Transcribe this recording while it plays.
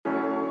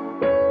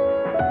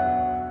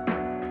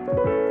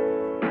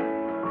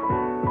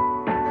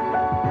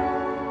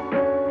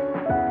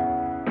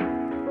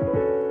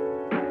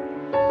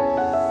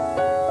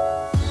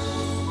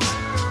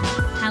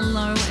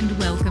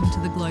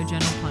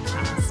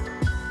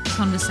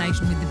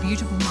conversation with the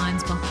beautiful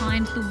minds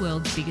behind the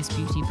world's biggest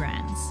beauty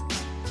brands.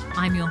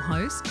 I'm your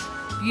host,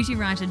 beauty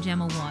writer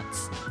Gemma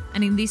Watts,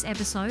 and in this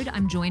episode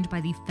I'm joined by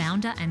the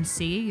founder and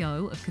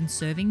CEO of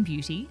Conserving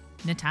Beauty,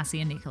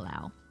 Natasia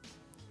Nicolaou.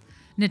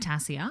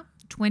 Natasia,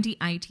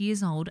 28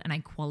 years old and a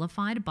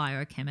qualified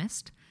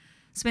biochemist,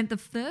 spent the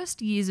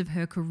first years of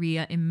her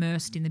career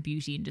immersed in the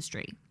beauty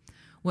industry,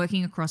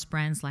 working across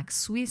brands like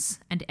Swisse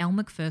and Elle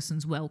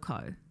Macpherson's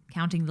Wellco,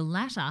 counting the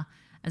latter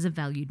as a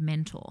valued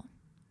mentor.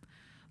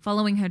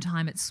 Following her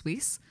time at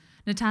Swisse,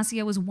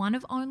 Natasia was one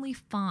of only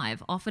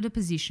 5 offered a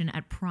position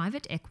at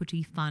private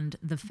equity fund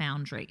The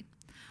Foundry,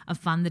 a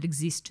fund that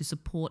exists to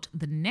support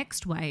the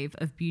next wave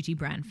of beauty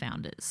brand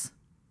founders.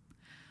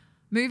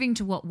 Moving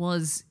to what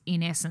was,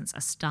 in essence,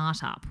 a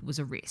startup was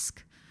a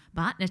risk,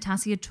 but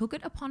Natasia took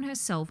it upon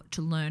herself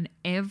to learn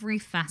every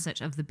facet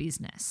of the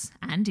business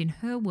and, in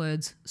her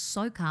words,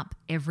 soak up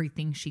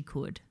everything she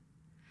could.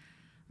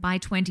 By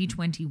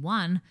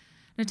 2021,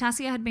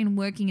 Natasia had been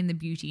working in the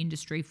beauty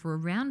industry for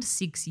around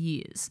 6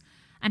 years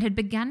and had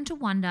begun to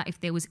wonder if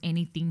there was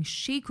anything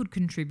she could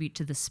contribute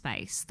to the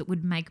space that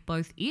would make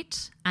both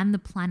it and the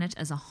planet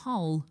as a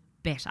whole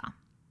better.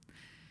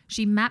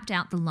 She mapped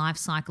out the life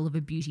cycle of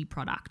a beauty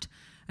product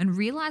and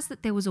realised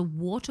that there was a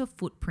water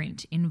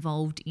footprint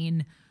involved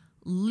in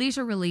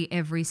literally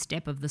every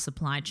step of the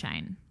supply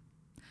chain.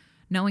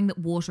 Knowing that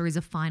water is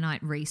a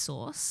finite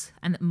resource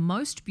and that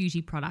most beauty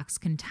products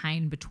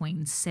contain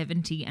between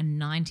 70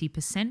 and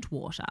 90%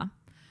 water,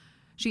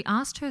 she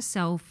asked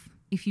herself,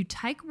 if you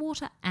take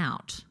water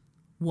out,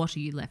 what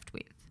are you left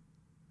with?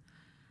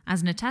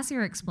 As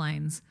Natasia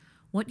explains,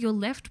 what you're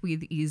left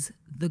with is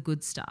the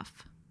good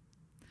stuff.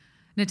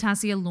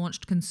 Natasia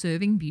launched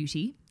Conserving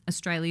Beauty,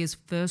 Australia's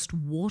first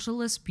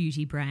waterless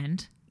beauty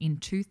brand, in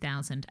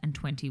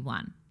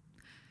 2021.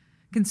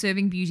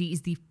 Conserving Beauty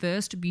is the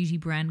first beauty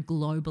brand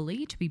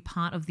globally to be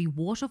part of the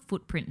Water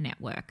Footprint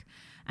Network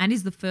and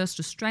is the first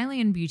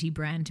Australian beauty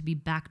brand to be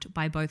backed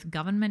by both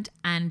government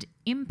and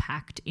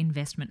impact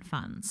investment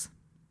funds.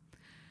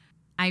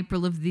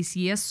 April of this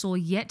year saw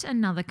yet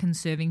another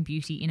Conserving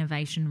Beauty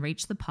innovation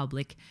reach the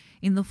public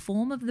in the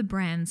form of the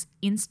brand's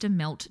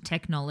InstaMelt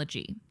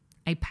technology,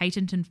 a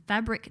patented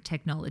fabric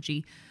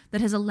technology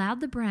that has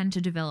allowed the brand to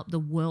develop the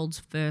world's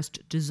first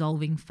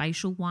dissolving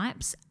facial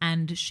wipes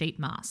and sheet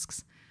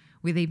masks,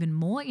 with even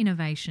more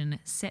innovation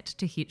set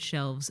to hit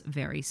shelves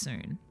very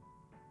soon.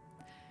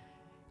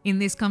 In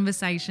this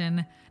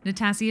conversation,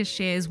 Natasia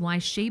shares why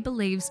she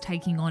believes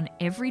taking on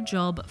every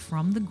job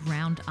from the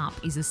ground up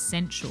is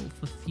essential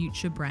for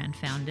future brand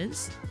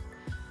founders,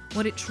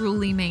 what it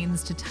truly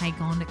means to take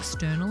on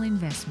external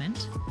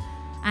investment,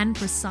 and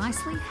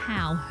precisely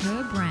how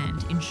her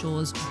brand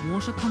ensures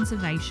water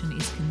conservation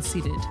is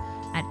considered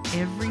at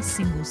every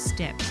single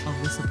step of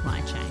the supply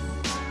chain.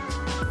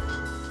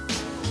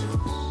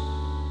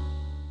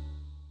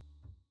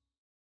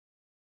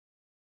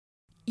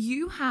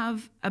 You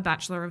have a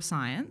Bachelor of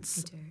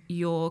Science. I do.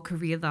 Your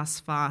career thus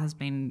far has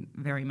been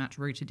very much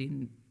rooted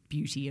in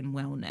beauty and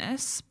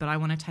wellness, but I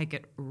want to take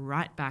it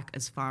right back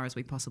as far as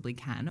we possibly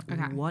can.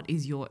 Okay. What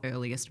is your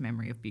earliest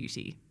memory of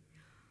beauty?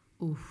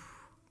 Oof.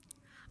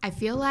 I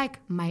feel like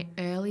my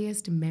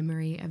earliest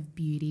memory of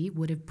beauty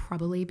would have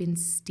probably been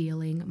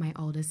stealing my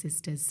older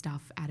sister's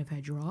stuff out of her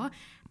drawer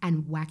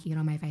and whacking it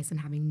on my face and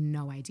having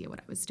no idea what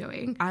I was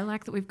doing. I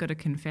like that we've got a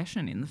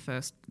confession in the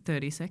first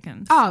 30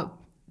 seconds. Oh,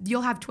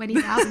 you'll have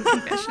 20,000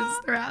 confessions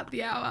throughout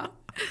the hour.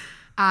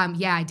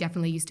 Yeah, I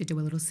definitely used to do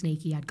a little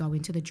sneaky. I'd go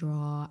into the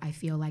drawer. I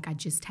feel like I'd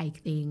just take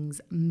things,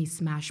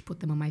 mismash, put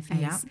them on my face,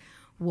 Yep.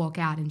 walk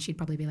out, and she'd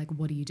probably be like,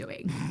 what are you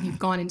doing? You've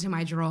gone into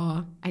my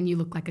drawer and you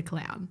look like a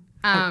clown.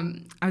 I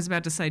was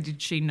about to say,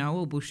 did she know,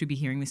 or will she be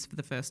hearing this for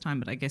the first time?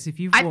 But I guess if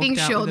you've I walked think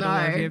out she'll with it all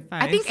over your know.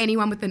 face. I think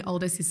anyone with an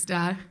older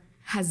sister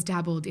has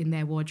dabbled in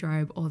their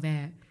wardrobe or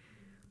their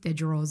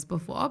drawers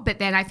before. But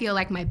then I feel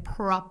like my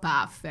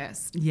proper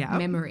first Yep.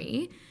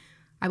 memory,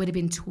 I would have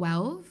been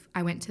 12.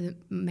 I went to the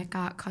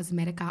Mecca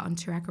Cosmetica on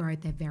Toorak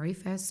Road, their very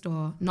first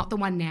store. Not the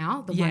one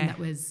now, the one that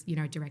was,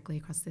 directly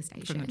across the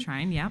station. From the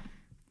train, yep.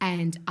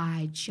 And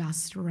I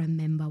just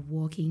remember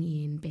walking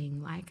in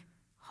being like,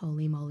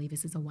 holy moly,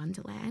 this is a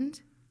wonderland.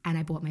 And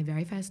I bought my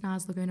very first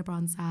NARS Laguna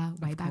bronzer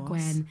way back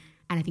when.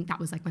 And I think that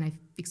was like when I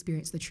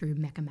experienced the true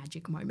Mecca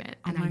magic moment.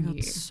 Oh And my I knew.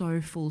 God,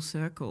 so full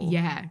circle.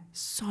 Yeah.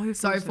 So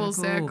Full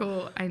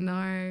circle. I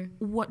know.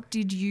 What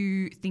did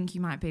you think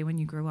you might be when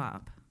you grew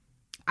up?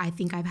 I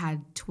think I've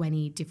had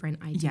 20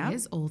 different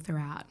ideas all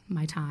throughout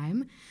my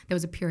time. There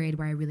was a period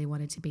where I really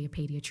wanted to be a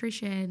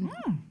pediatrician,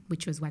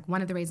 which was like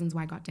one of the reasons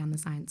why I got down the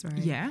science road.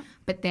 Yeah.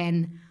 But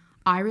then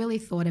I really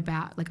thought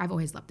about, like, I've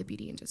always loved the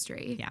beauty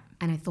industry. Yeah.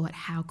 And I thought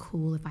how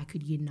cool if I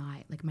could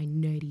unite like my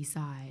nerdy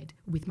side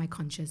with my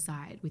conscious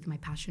side, with my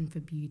passion for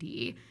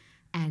beauty.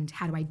 And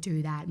how do I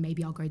do that?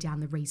 Maybe I'll go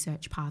down the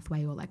research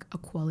pathway or like a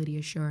quality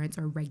assurance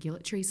or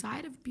regulatory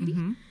side of beauty.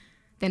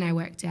 Then I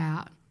worked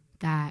out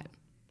that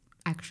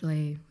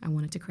actually I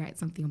wanted to create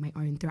something on my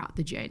own throughout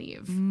the journey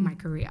of my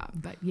career.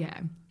 But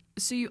yeah.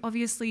 So you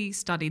obviously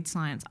studied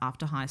science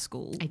after high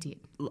school. I did.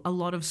 A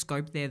lot of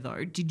scope there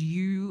though. Did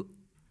you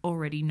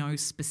already know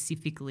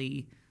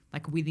specifically,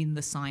 like within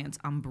the science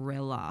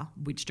umbrella,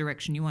 which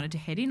direction you wanted to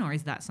head in, or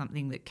is that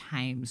something that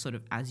came sort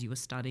of as you were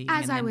studying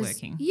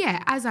working?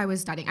 Yeah, as I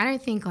was studying. I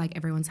don't think like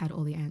everyone's had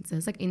all the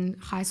answers. Like in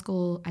high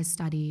school, I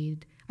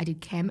did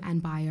chem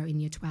and bio in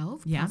year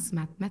 12, plus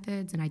math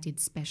methods, and I did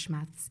special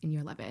maths in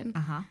year 11.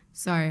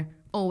 So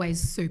always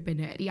super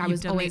nerdy. I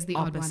was always the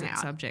odd one out.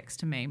 Subjects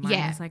to me.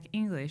 Mine was like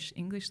English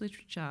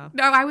literature.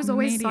 No, I was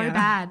always so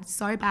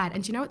bad.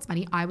 And do you know what's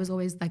funny? I was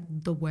always like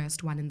the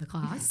worst one in the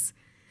class.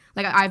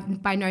 Like I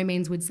by no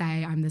means would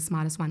say I'm the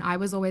smartest one. I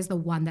was always the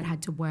one that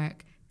had to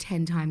work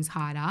 10 times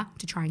harder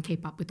to try and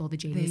keep up with all the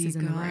geniuses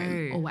in the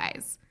room.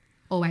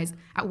 Always.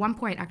 At one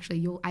point,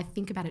 actually, I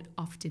think about it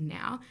often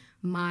now.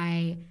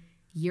 My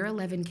year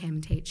 11 chem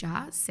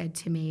teacher said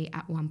to me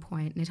at one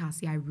point,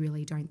 Natassi, I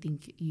really don't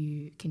think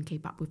you can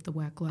keep up with the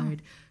workload.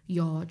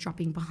 You're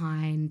dropping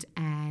behind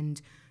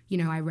and, you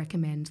know, I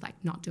recommend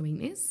like not doing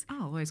this.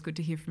 Oh, always good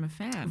to hear from a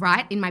fan.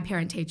 Right, in my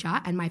parent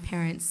teacher. And my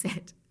parents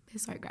said, they're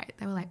so great.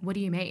 They were like, what do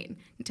you mean?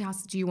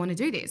 Natassi, do you want to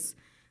do this?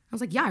 I was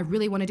like, yeah, I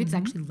really want to do this. I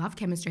actually love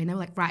chemistry. And they were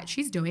like, right,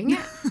 she's doing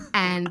it.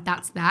 And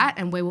that's that.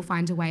 And we will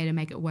find a way to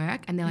make it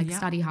work. And they're like,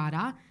 study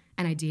harder.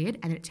 And I did.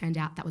 And it turned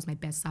out that was my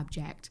best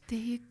subject. There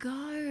you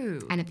go.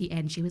 And at the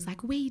end, she was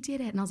like, we did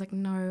it. And I was like,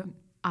 no,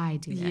 I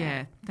did it.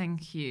 Yeah,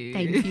 thank you.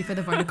 Thank you for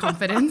the vote of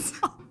confidence.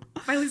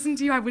 If I listened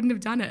to you, I wouldn't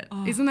have done it.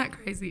 Isn't that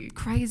crazy?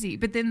 Crazy.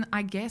 But then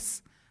I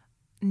guess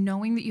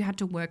knowing that you had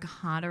to work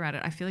harder at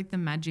it, I feel like the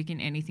magic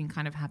in anything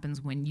kind of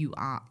happens when you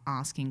are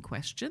asking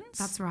questions.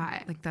 That's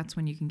right. Like that's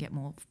when you can get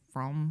more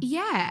from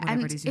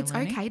and it is you're it's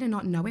learning. Okay to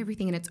not know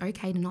everything, and it's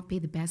okay to not be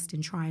the best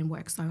and try and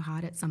work so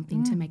hard at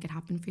something to make it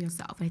happen for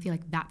yourself. And I feel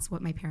like that's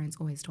what my parents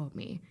always taught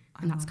me,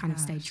 and that's kind of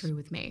stayed true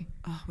with me.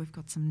 Oh, we've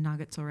got some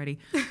nuggets already.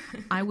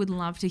 I would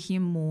love to hear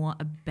more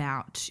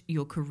about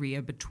your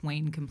career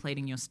between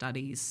completing your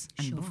studies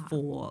and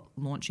before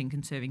launching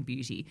Conserving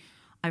Beauty.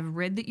 I've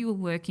read that you were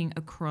working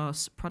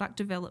across product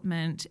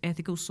development,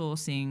 ethical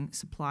sourcing,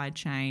 supply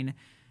chain,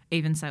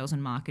 even sales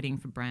and marketing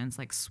for brands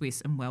like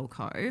Swiss and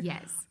Wellco.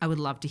 Yes. I would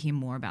love to hear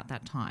more about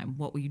that time.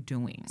 What were you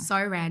doing?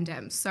 So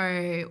random.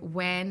 So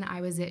when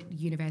I was at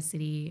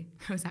university,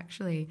 I was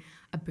actually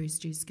a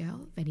Boost Juice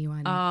girl, if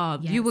anyone. Oh,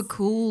 you were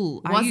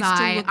cool.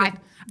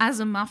 As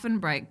a muffin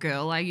break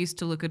girl, I used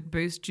to look at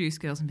Boost Juice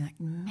girls and be like,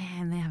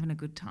 man, they're having a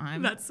good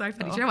time. That's so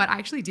funny. Do you know what? I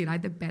actually did. I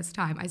had the best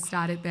time. I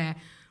started there,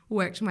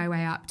 worked my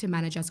way up to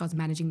manager, so I was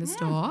managing the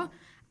store.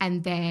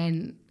 And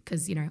then,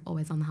 because, you know,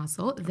 always on the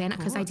hustle, then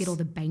because I did all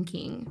the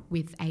banking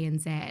with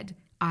ANZ,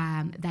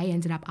 they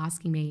ended up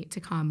asking me to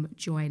come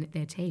join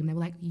their team. They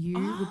were like, you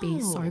would be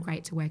so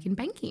great to work in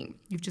banking.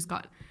 You've just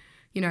got,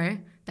 you know,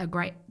 the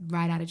right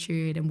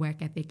attitude and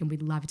work ethic, and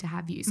we'd love to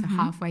have you. So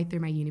halfway through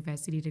my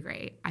university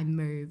degree, I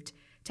moved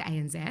to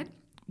ANZ.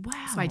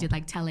 Wow. So I did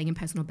like telling and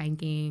personal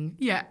banking.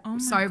 Yeah.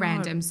 So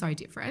random, so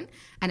different.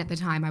 And at the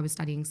time I was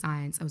studying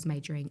science. I was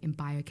majoring in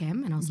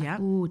biochem, and I was like,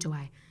 ooh, do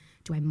I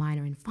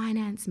minor in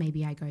finance?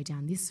 Maybe I go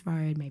down this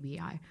road. Maybe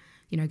I,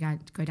 you know,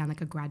 go down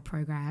like a grad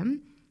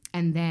program.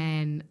 And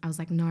then I was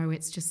like, no,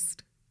 it's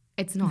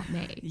not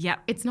me.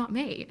 It's not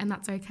me. And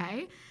that's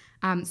okay.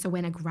 So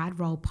when a grad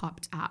role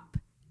popped up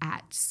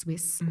at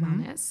Swiss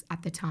Wellness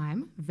at the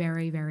time,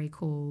 very, very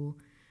cool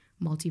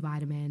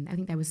multivitamin. I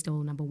think they were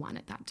still number one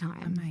at that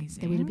time.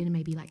 Amazing. There would have been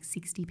maybe like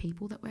 60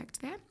 people that worked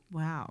there.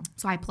 Wow.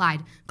 So I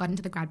applied, got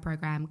into the grad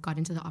program, got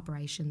into the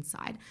operations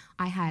side.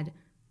 I had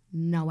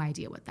no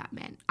idea what that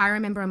meant. I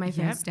remember on my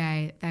first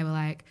day, they were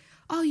like,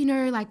 oh, you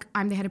know, like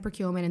I'm the head of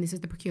procurement and this is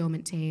the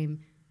procurement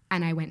team.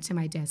 And I went to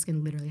my desk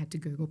and literally had to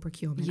Google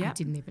procurement. I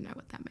didn't even know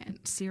what that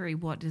meant. Siri,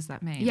 what does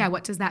that mean? Yeah,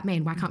 what does that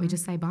mean? Why can't we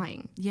just say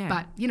buying? Yeah.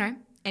 But, you know,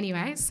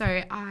 anyway, so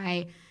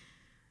I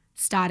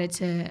started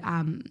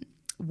to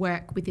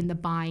work within the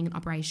buying and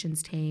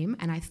operations team,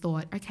 and I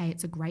thought, okay,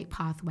 it's a great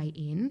pathway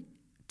in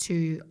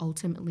to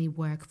ultimately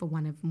work for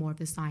more of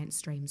the science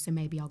streams. So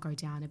maybe I'll go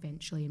down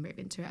eventually and move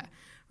into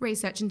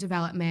research and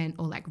development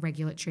or like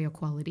regulatory or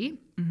quality.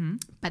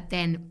 But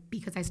then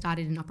because I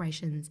started in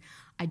operations,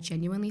 I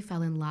genuinely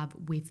fell in love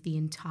with the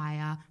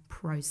entire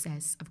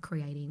process of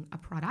creating a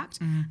product.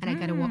 And I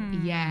get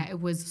it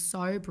was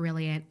so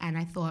brilliant. And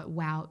I thought,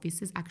 wow,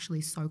 this is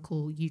actually so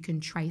cool. You can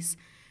trace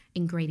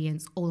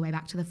ingredients all the way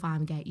back to the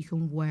farm gate. You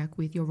can work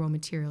with your raw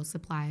material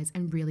suppliers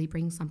and really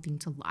bring something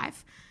to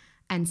life.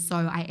 And so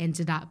I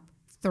ended up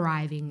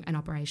thriving in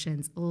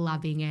operations,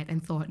 loving it,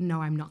 and thought,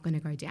 no, I'm not going to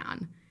go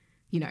down,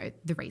 you know,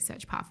 the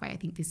research pathway. I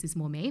think this is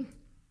more me.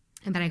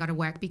 And then I got to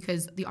work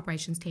because the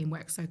operations team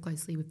works so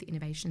closely with the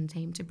innovation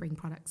team to bring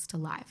products to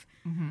life.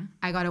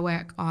 I got to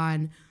work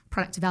on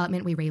product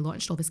development. We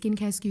relaunched all the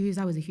skincare SKUs.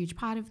 I was a huge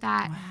part of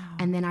that. Wow.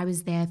 And then I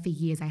was there for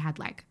years. I had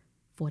like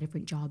 4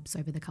 different jobs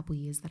over the couple of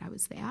years that I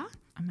was there.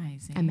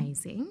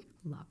 Amazing.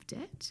 Loved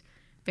it.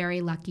 Very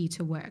lucky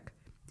to work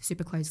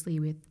super closely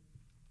with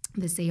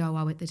the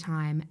COO at the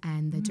time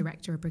and the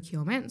director of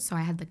procurement. So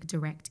I had like a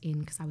direct in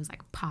because I was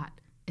like part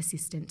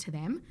assistant to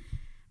them.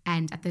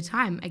 And at the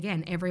time,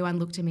 again, everyone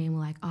looked at me and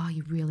were like, oh,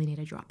 you really need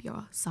to drop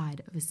your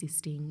side of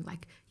assisting.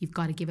 Like, you've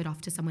got to give it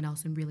off to someone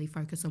else and really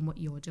focus on what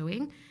you're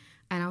doing.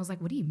 And I was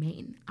like, what do you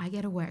mean? I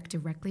get to work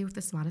directly with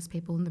the smartest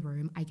people in the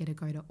room. I get to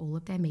go to all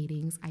of their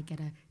meetings. I get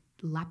to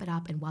lap it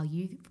up. And while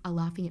you are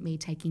laughing at me,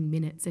 taking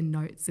minutes and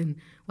notes and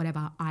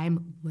whatever,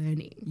 I'm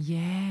learning.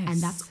 Yes.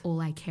 And that's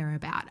all I care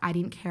about. I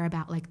didn't care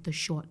about like the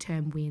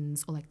short-term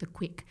wins or like the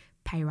quick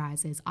pay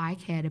rises. I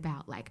cared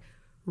about like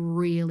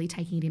really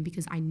taking it in,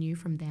 because I knew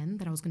from then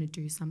that I was going to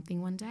do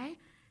something one day.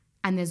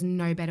 And there's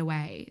no better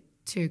way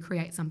to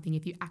create something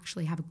if you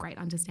actually have a great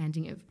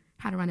understanding of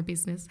how to run a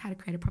business, how to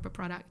create a proper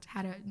product,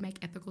 how to make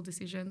ethical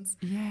decisions.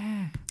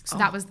 Yeah. So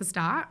that was the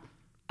start.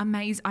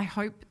 Amazing. I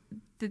hope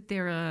that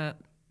there are,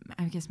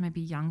 I guess, maybe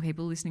young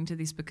people listening to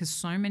this, because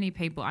so many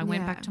people, I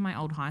went back to my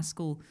old high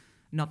school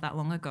not that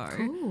long ago,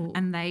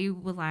 and they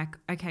were like,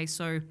 okay,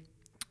 so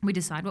we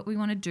decide what we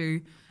want to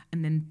do,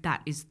 and then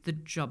that is the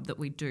job that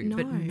we do.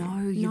 But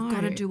no, you've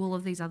got to do all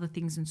of these other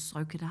things and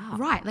soak it up.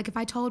 Right. Like if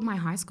I told my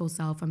high school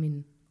self I'm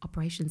in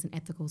operations and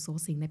ethical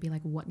sourcing, they'd be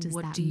like, what does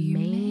that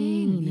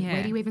mean? Yeah.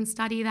 Where do you even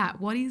study that?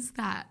 What is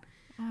that?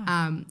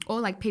 Or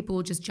like people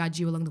will just judge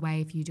you along the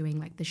way if you're doing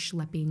like the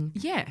schlepping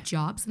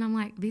jobs. And I'm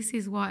like, this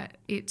is what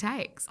it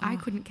takes. I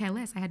couldn't care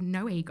less. I had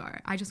no ego.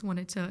 I just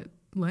wanted to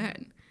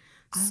learn.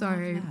 I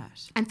love that.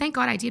 And thank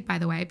God I did, by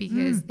the way,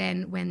 because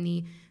then when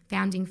the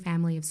founding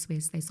family of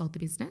Swiss, they sold the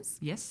business.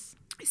 Yes.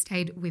 I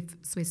stayed with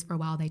Swiss for a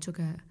while. They took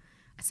a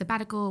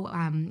sabbatical,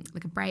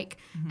 like a break.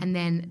 And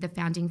then the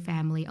founding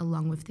family,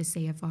 along with the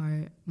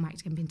CFO, Mike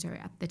Tempinto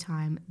at the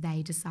time,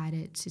 they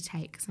decided to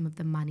take some of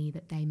the money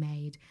that they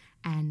made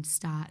and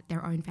start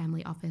their own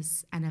family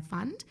office and a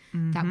fund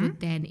that would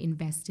then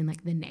invest in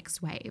like the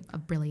next wave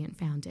of brilliant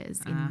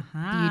founders in beauty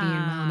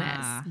and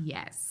wellness.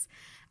 Yes.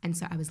 And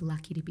so I was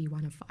lucky to be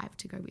one of 5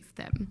 to go with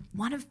them.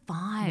 One of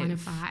 5? One of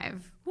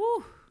 5.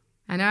 Woo.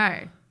 I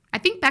know. I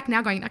think back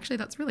now going, actually,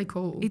 that's really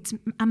cool. It's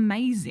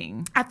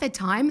amazing. At the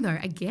time, though,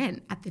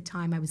 again, at the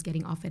time I was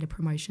getting offered a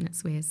promotion at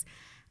Swiss,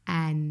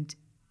 and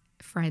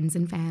friends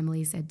and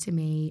family said to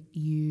me,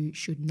 you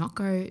should not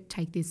go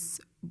take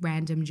this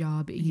random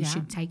job. You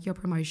should take your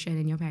promotion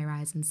and your pay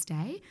rise and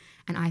stay.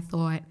 And I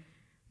thought,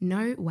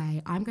 no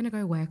way, I'm going to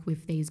go work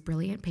with these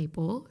brilliant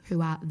people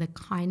who are the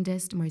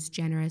kindest, most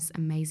generous,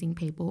 amazing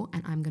people,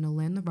 and I'm going to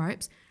learn the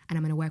ropes, and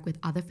I'm going to work with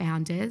other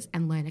founders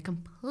and learn a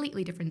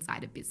completely different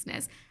side of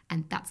business.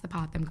 And that's the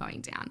path I'm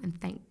going down.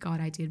 And thank God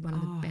I did one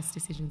of the best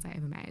decisions I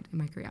ever made in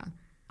my career.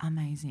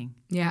 Amazing.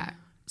 Yeah.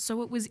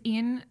 So it was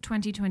in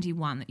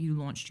 2021 that you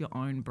launched your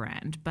own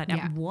brand, but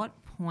at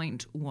what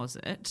point was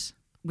it?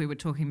 We were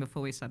talking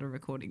before we started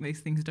recording, these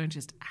things don't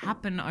just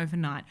happen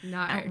overnight. No.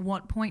 At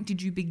what point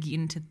did you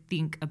begin to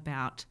think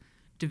about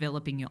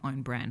developing your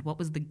own brand? What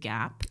was the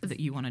gap that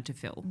you wanted to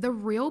fill? The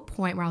real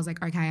point where I was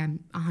like, okay,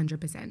 I'm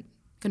 100%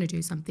 going to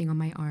do something on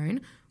my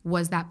own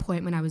was that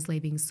point when I was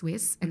leaving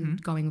Swiss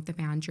and going with the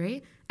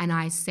Foundry. And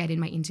I said in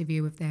my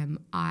interview with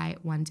them, I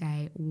one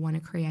day want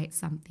to create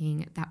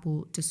something that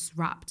will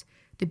disrupt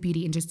the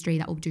beauty industry,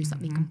 that will do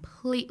something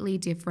completely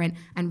different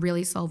and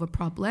really solve a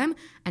problem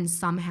and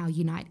somehow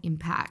unite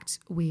impact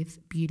with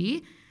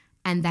beauty.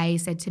 And they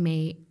said to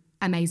me,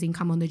 amazing,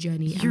 come on the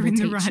journey. You're in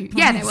the right place.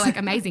 Yeah, they were like,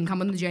 amazing,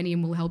 come on the journey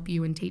and we'll help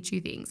you and teach you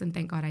things. And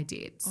thank God I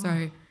did.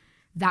 So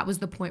that was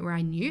the point where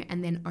I knew.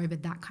 And then over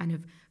that kind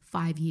of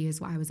 5 years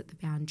while I was at the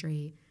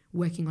Foundry,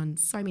 working on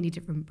so many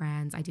different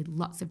brands, I did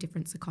lots of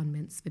different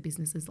secondments for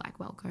businesses like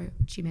Wellco,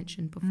 which you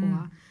mentioned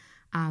before.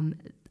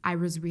 I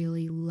was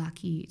really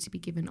lucky to be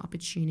given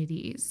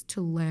opportunities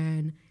to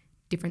learn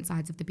different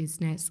sides of the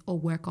business or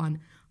work on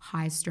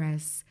high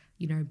stress,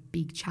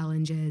 big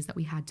challenges that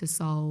we had to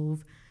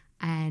solve.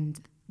 And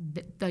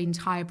the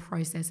entire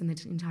process and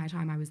the entire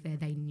time I was there,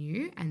 they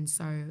knew. And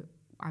so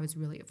I was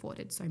really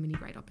afforded so many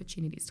great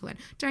opportunities to learn.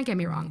 Don't get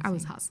me wrong, I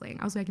was hustling.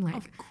 I was working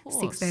like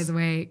 6 days a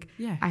week.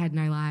 Yeah. I had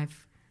no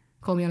life.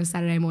 Call me on a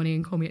Saturday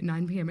morning, call me at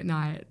 9 p.m. at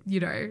night,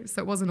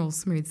 so it wasn't all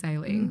smooth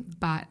sailing,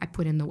 but I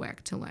put in the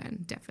work to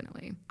learn,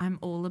 definitely. I'm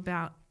all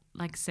about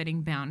like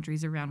setting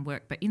boundaries around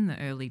work, but in the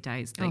early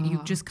days that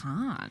you just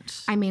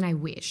can't. I mean, I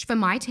wish. For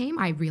my team,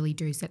 I really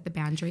do set the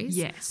boundaries.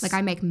 Yes. Like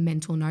I make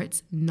mental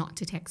notes not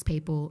to text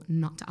people,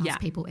 not to ask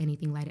people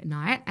anything late at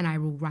night, and I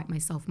will write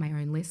myself my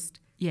own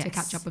list to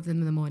catch up with them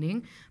in the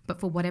morning.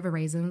 But for whatever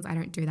reasons, I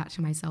don't do that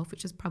to myself,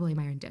 which is probably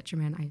my own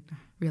detriment. I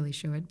really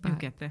should, but you'll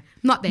get there.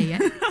 Not there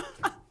yet.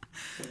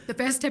 The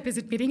first step is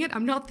admitting it.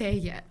 I'm not there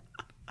yet.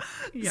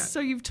 Yeah. So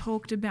you've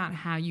talked about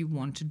how you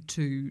wanted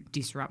to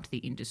disrupt the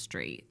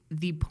industry.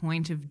 The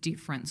point of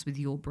difference with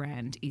your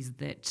brand is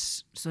that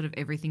sort of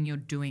everything you're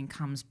doing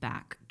comes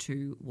back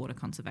to water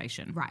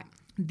conservation. Right.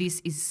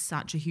 This is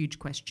such a huge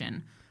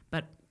question,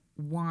 but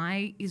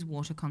why is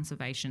water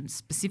conservation,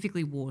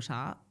 specifically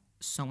water,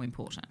 so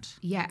important?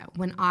 Yeah.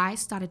 When I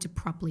started to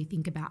properly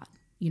think about,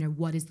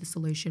 what is the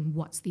solution?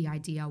 What's the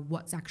idea?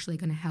 What's actually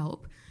going to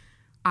help?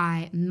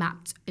 I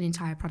mapped an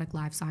entire product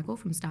life cycle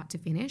from start to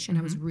finish, and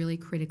I was really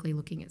critically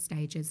looking at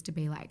stages to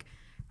be like,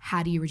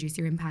 how do you reduce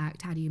your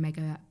impact? How do you make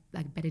a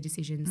like better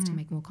decisions, to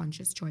make more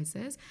conscious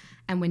choices.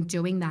 And when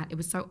doing that, it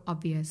was so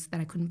obvious that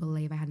I couldn't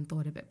believe I hadn't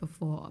thought of it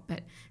before.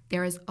 But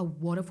there is a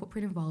water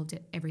footprint involved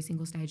at every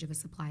single stage of a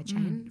supply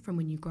chain, from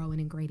when you grow an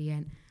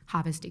ingredient,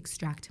 harvest,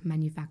 extract,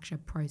 manufacture,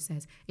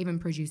 process, even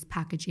produce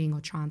packaging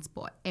or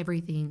transport.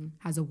 Everything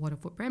has a water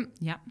footprint.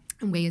 Yep.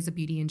 And we as a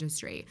beauty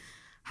industry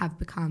have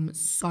become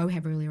so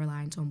heavily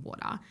reliant on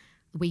water.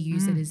 We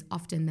use it as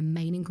often the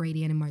main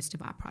ingredient in most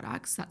of our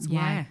products. That's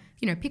why,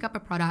 pick up a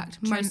product,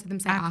 most of them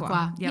say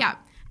aqua. Yep. Yeah.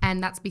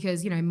 And that's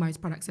because,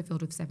 most products are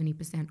filled with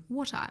 70%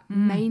 water,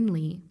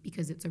 mainly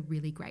because it's a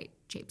really great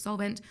cheap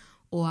solvent,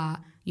 or,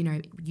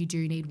 you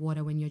do need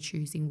water when you're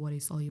choosing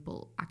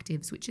water-soluble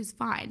actives, which is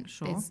fine.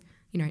 Sure. There's,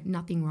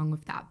 nothing wrong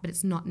with that, but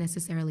it's not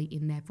necessarily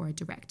in there for a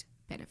direct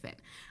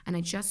benefit. And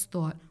I just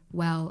thought,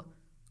 well,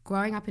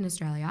 growing up in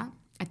Australia,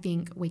 I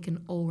think we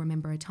can all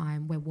remember a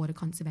time where water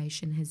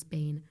conservation has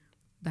been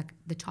like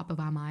the top of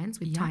our minds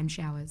with time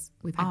showers.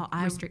 We've had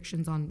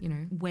restrictions on,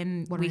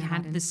 when we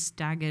had the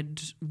staggered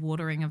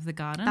watering of the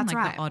garden, That's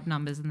like right. the odd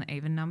numbers and the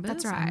even numbers.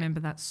 That's right. I remember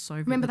that so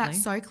vividly. Remember that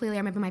so clearly. I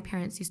remember my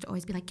parents used to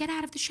always be like, get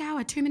out of the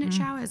shower, 2-minute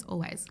showers,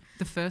 always.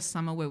 The first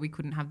summer where we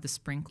couldn't have the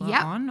sprinkler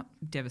Yep. on,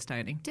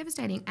 devastating.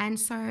 Devastating. And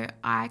so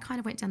I kind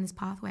of went down this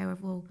pathway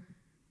of, well,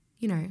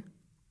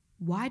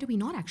 why do we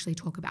not actually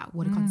talk about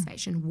water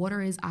conservation?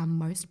 Water is our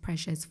most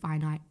precious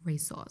finite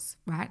resource,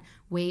 right?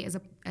 We as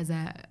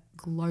a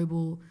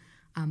global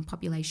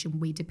population,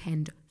 we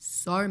depend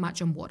so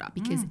much on water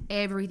because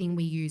everything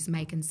we use,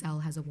 make and sell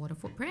has a water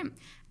footprint,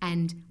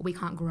 and we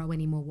can't grow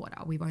any more water.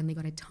 We've only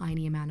got a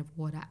tiny amount of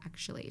water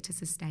actually to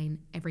sustain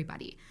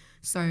everybody.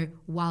 So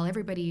while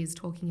everybody is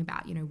talking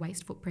about,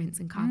 waste footprints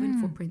and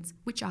carbon footprints,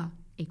 which are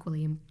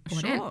equally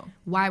important, Sure.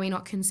 why are we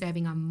not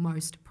conserving our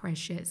most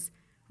precious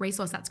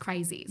resource? That's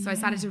crazy. So I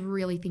started to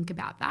really think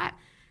about that,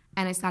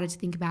 and I started to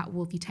think about,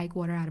 well, if you take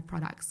water out of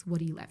products,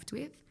 what are you left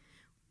with?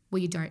 Well,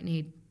 you don't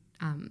need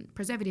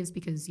preservatives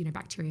because,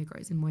 bacteria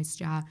grows in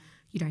moisture.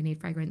 You don't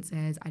need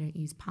fragrances. I don't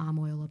use palm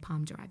oil or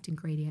palm-derived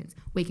ingredients.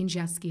 We can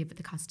just give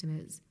the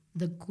customers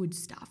the good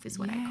stuff is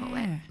what I call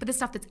it, but the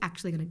stuff that's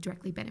actually going to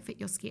directly benefit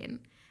your skin.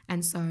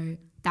 And so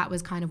that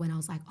was kind of when I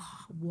was like,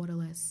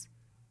 waterless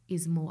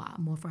is more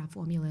for our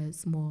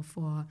formulas, more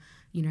for,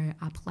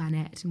 our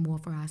planet, more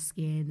for our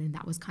skin. And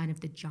that was kind of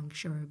the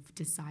juncture of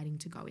deciding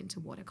to go into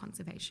water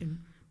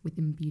conservation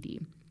within beauty.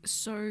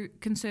 So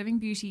conserving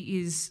beauty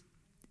is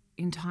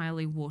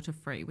entirely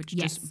water-free, which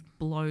just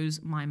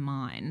blows my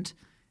mind.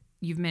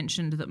 You've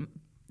mentioned that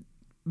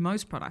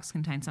most products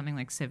contain something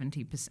like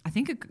 70%. I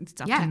think it's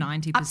up to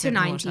 90% up to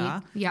 90,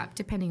 water. Yeah,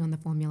 depending on the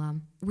formula.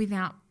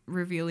 Without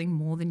revealing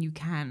more than you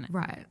can.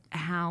 Right.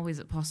 How is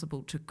it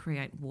possible to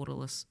create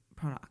waterless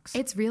products?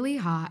 It's really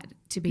hard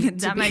to be.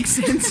 That makes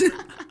sense.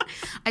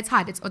 It's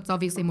hard. It's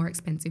obviously more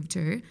expensive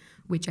too,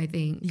 which I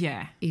think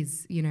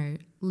is,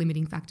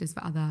 limiting factors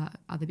for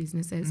other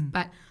businesses.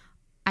 But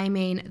I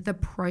mean, the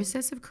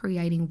process of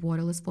creating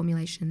waterless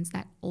formulations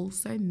that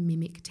also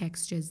mimic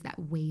textures that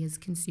we as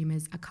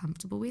consumers are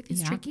comfortable with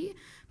is tricky,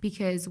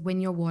 because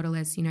when you're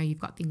waterless, you've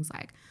got things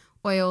like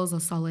oils or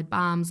solid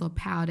balms or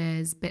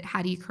powders, but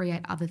how do you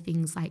create other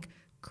things like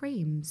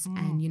creams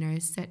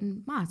and,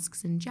 certain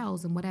masks and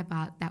gels and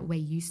whatever that we're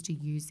used to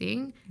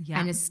using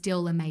and is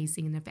still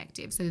amazing and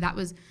effective? So that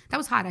was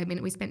hard. I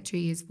mean, we spent 2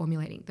 years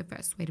formulating the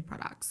first suite of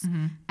products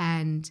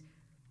and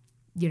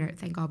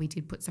thank God we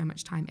did put so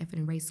much time, effort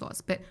and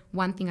resource. But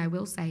one thing I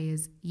will say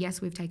is,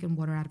 yes, we've taken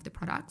water out of the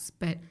products,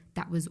 but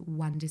that was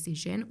one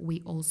decision.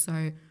 We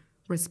also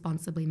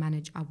responsibly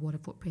manage our water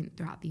footprint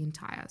throughout the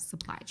entire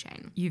supply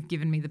chain. You've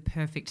given me the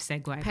perfect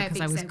segue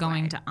because I was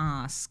going to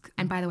ask.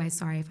 And by the way,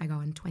 sorry if I go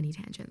on 20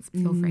 tangents.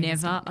 Feel free Never to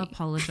stop me.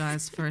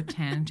 apologise for a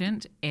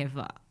tangent,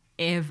 ever.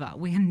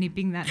 We are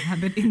nipping that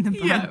habit in the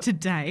bud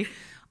today.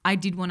 I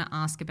did want to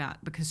ask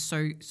about, because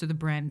so the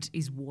brand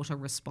is water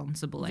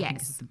responsible, I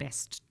think is the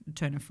best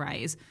turn of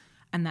phrase,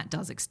 and that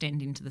does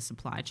extend into the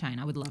supply chain.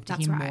 I would love to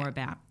hear more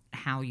about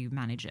how you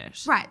manage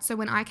it. Right. So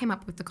when I came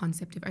up with the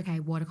concept of,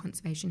 okay, water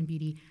conservation and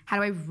beauty, how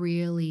do I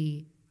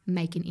really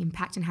make an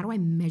impact and how do I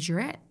measure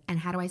it and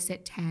how do I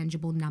set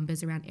tangible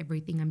numbers around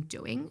everything I'm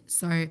doing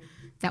so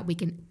that we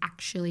can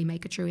actually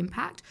make a true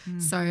impact?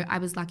 So I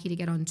was lucky to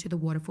get onto the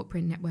Water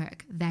Footprint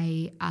Network.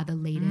 They are the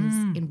leaders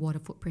in water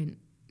footprint,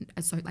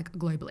 so like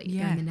globally.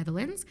 They're in the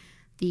Netherlands.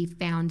 The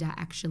founder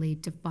actually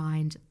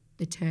defined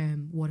the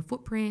term water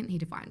footprint. He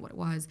defined what it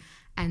was.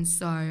 And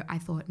so I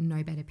thought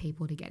no better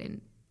people to get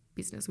in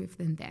business with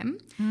than them.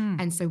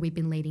 And so we've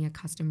been leading a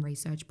custom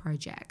research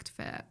project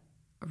for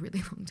a really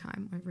long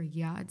time, over a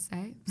year, I'd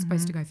say.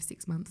 Supposed to go for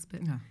 6 months,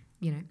 but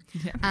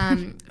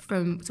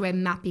so we're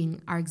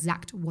mapping our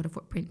exact water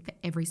footprint for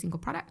every single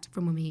product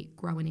from when we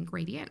grow an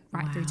ingredient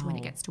right through to when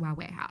it gets to our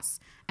warehouse.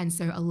 And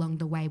so along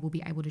the way, we'll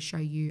be able to show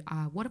you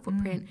our water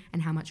footprint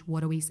and how much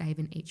water we save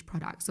in each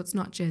product. So it's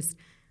not just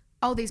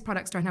oh, these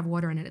products don't have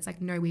water in it. It's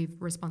like, no, we've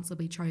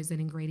responsibly chosen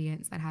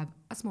ingredients that have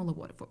a smaller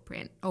water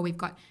footprint. Or we've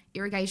got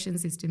irrigation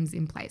systems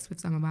in place with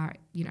some of our,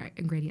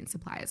 ingredient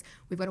suppliers.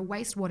 We've got a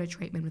wastewater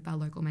treatment with our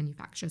local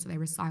manufacturer, so they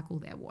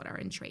recycle their water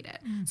and treat it.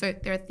 So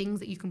there are things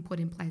that you can put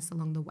in place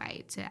along the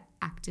way to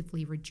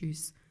actively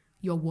reduce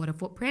your water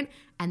footprint,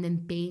 and then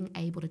being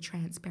able to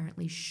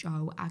transparently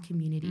show our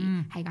community,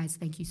 hey guys,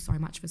 thank you so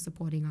much for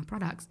supporting our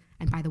products.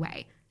 And by the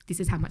way, this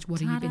is how much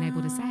water you've been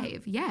able to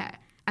save. Yeah,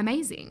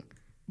 amazing.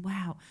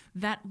 Wow.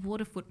 That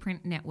water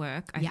footprint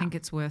network, I think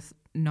it's worth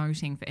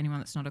noting for anyone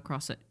that's not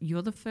across it.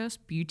 You're the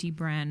first beauty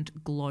brand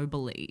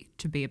globally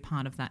to be a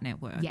part of that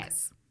network.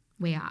 Yes,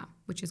 we are,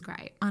 which is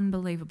great.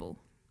 Unbelievable.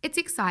 It's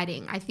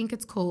exciting. I think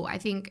it's cool. I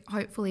think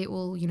hopefully it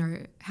will,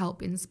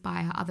 help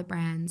inspire other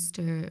brands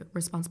to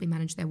responsibly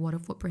manage their water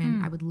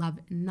footprint. I would love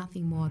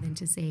nothing more than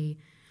to see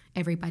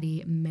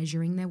everybody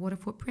measuring their water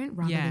footprint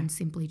rather than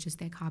simply just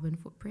their carbon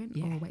footprint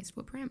or waste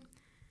footprint.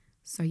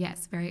 So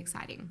yes, very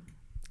exciting.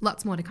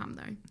 Lots more to come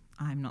though.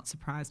 I'm not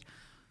surprised.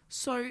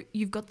 So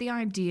you've got the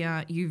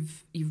idea,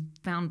 you've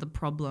found the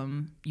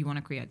problem, you want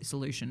to create the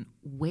solution.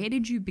 Where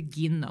did you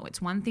begin though? It's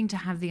one thing to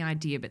have the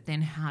idea, but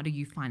then how do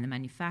you find the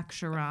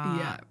manufacturer?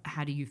 Yeah.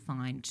 How do you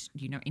find,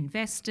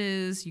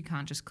 investors? You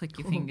can't just click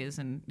your fingers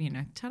and,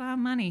 ta-da,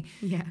 money.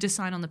 Yeah.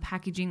 Decide on the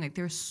packaging. Like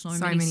there are so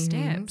many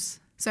steps. Things.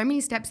 So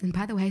many steps, and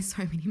by the way,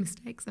 so many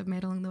mistakes I've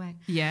made along the way.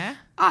 Yeah?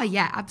 Oh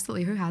yeah,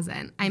 absolutely. Who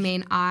hasn't? I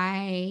mean,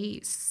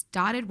 I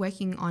started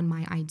working on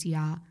my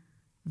idea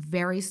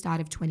very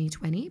start of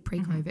 2020,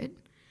 pre-COVID,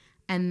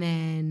 and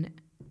then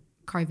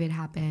COVID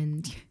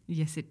happened.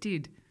 Yes, it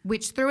did.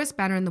 Which threw a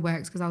spanner in the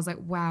works because I was like,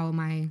 wow, am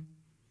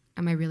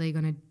I really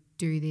going to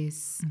do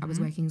this? I was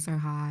working so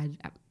hard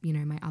at,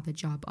 my other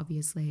job,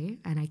 obviously,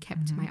 and I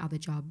kept my other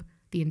job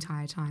the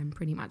entire time,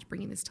 pretty much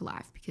bringing this to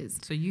life because...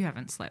 So you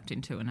haven't slept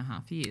in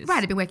 2.5 years.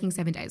 Right, I've been working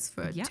 7 days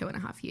for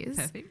 2.5 years.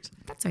 Perfect.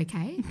 That's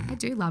okay. I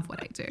do love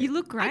what I do. You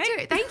look great. I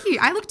do. Thank you.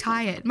 I look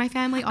tired. My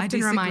family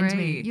often reminds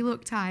me, you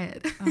look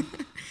tired.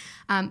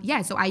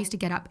 Oh. So I used to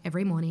get up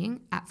every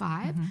morning at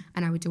 5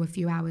 and I would do a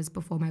few hours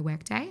before my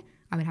work day.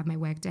 I would have my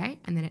work day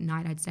and then at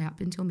night I'd stay up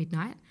until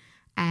midnight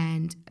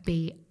and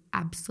be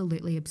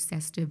absolutely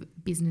obsessed of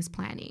business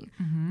planning,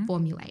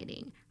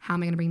 formulating, how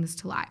am I going to bring this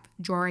to life,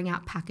 drawing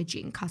out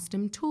packaging,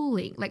 custom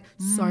tooling, like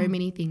so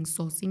many things,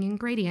 sourcing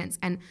ingredients.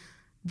 And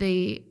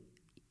the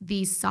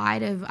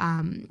side of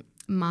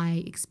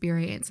my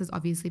experience has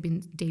obviously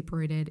been deep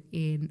rooted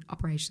in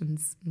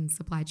operations and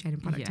supply chain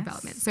and product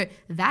development. So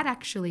that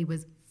actually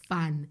was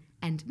fun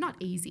and not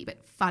easy,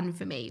 but fun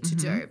for me to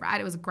do,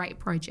 right? It was a great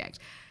project.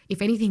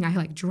 If anything,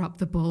 I dropped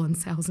the ball on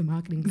sales and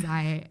marketing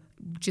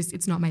because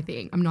it's not my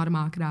thing. I'm not a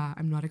marketer.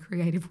 I'm not a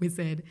creative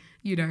wizard.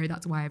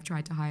 That's why I've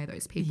tried to hire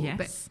those people. Yes.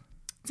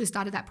 But so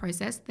started that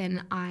process.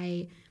 Then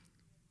I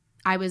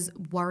was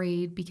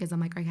worried because I'm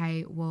like,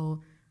 okay,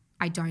 well,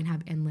 I don't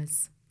have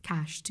endless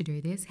cash to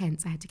do this.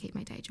 Hence, I had to keep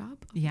my day job,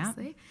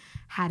 obviously. Yeah.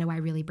 How do I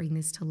really bring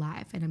this to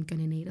life? And I'm going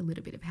to need a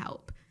little bit of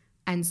help.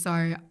 And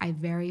so I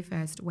very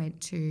first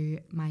went to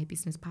my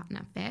business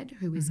partner, Fed,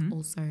 who is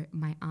also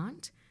my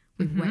aunt.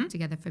 We've worked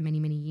together for many,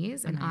 many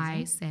years. Amazing. And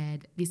I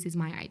said, this is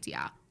my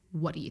idea.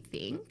 What do you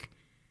think?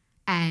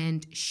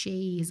 And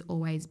she has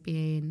always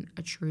been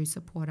a true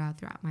supporter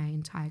throughout my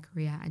entire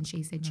career. And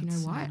she said, you know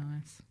what? So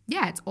nice.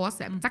 Yeah, it's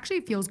awesome. It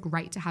actually feels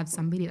great to have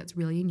somebody that's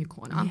really in your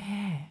corner.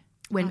 Yeah.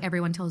 When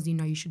everyone tells you,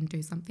 no, you shouldn't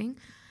do something.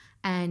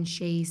 And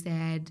she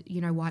said,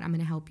 you know what, I'm going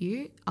to help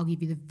you. I'll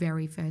give you the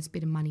very first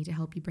bit of money to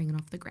help you bring it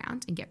off the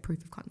ground and get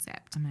proof of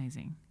concept.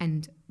 Amazing.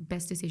 And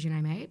best decision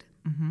I made.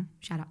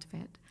 Shout out to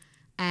Fed.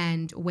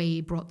 And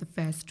we brought the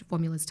first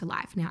formulas to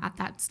life. Now, at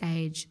that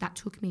stage, that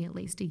took me at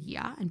least a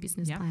year and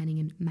business planning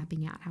and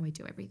mapping out how I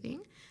do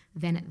everything.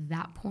 Then at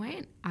that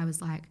point, I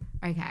was like,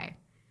 okay,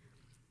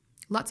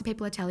 lots of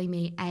people are telling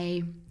me,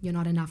 A, you're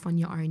not enough on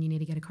your own. You need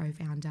to get a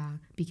co-founder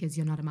because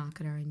you're not a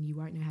marketer and you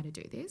won't know how to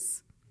do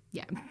this.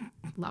 Yeah,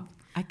 love.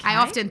 Okay. I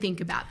often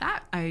think about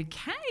that.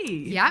 Okay.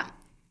 Yeah.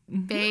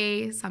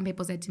 B, some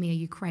people said to me, are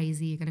you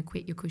crazy? You're going to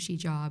quit your cushy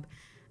job.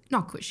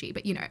 Not cushy,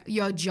 but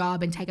your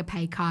job and take a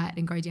pay cut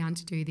and go down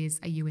to do this.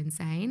 Are you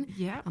insane?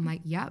 Yeah. I'm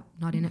like, yep,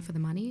 not in it for the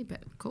money,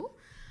 but cool.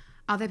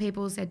 Other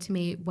people said to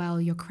me,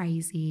 well, you're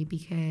crazy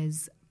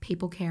because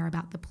people care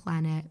about the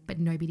planet, but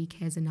nobody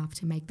cares enough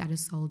to make that a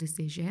sole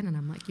decision. And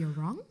I'm like, you're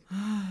wrong.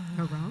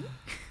 You're wrong.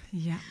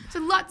 Yeah. So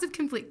lots of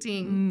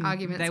conflicting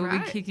arguments, They will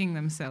right? be kicking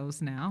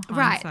themselves now.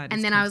 Right. Hindsight And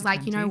is then I was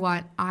like, you know 20/20.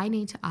 what? I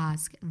need to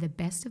ask the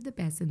best of the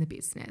best in the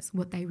business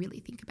what they really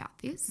think about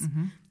this.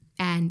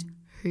 And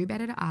who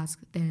better to ask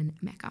than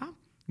Mecca?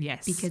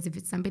 Yes. Because if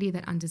it's somebody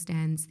that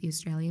understands the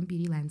Australian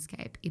beauty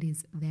landscape, it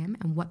is them,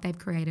 and what they've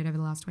created over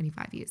the last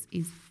 25 years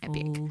is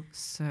epic. Full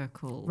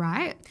circle.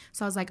 Right?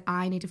 So I was like,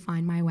 I need to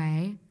find my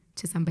way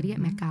to somebody at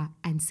Mecca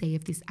and see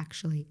if this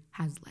actually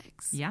has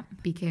legs. Yep.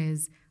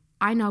 Because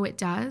I know it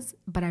does,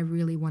 but I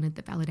really wanted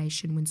the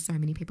validation when so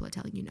many people are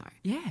telling you no.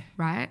 Yeah.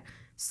 Right?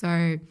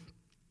 So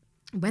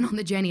went on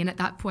the journey, and at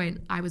that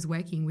point I was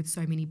working with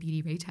so many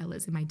beauty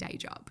retailers in my day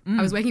job.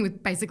 I was working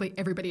with basically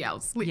everybody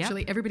else,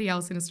 literally everybody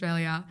else in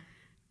Australia.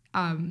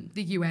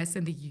 the US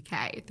and the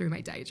UK through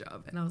my day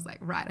job. And I was like,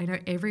 right, I know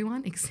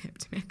everyone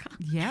except Mecca.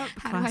 Yep,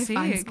 How classic. do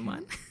I find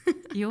someone?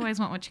 You always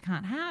want what you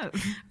can't have.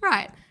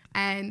 Right.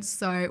 And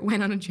so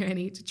went on a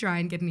journey to try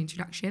and get an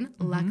introduction.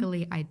 Mm-hmm.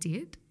 Luckily, I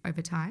did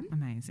over time.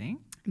 Amazing.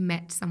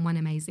 Met someone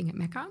amazing at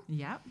Mecca.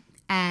 Yep.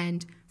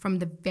 And from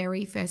the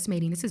very first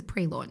meeting, this is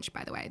pre-launch,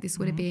 by the way. This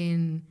would have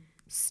been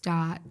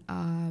start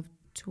of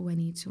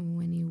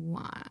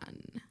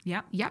 2021.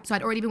 Yep. Yep. So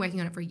I'd already been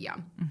working on it for a year.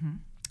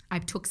 I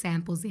took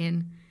samples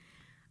in.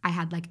 I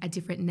had like a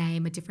different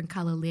name, a different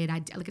color lid,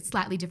 like a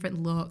slightly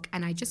different look.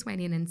 And I just went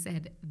in and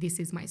said, this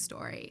is my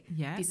story.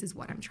 Yeah. This is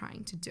what I'm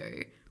trying to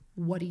do.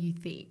 What do you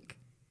think?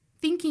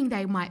 Thinking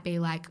they might be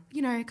like,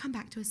 come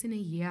back to us in a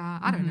year.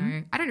 I don't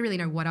know. I don't really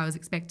know what I was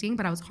expecting,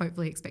 but I was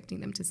hopefully expecting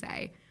them to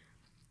say,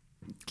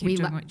 Keep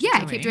doing what you're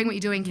doing. keep doing what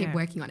you're doing, keep Yeah.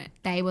 working on it.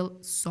 They were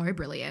so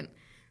brilliant.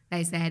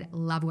 They said,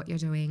 love what you're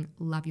doing,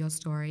 love your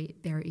story.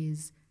 There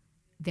is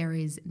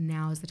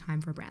now is the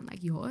time for a brand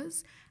like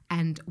yours,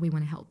 and we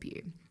want to help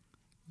you.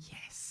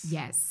 Yes.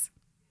 Yes.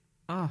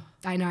 Oh,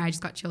 I know, I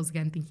just got chills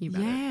again thinking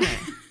about it. yeah.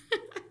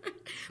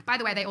 By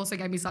the way, they also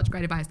gave me such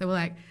great advice. They were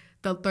like,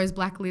 those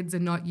black lids are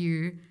not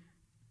you.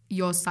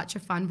 You're such a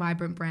fun,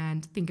 vibrant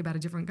brand. Think about a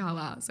different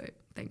color. So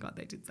thank God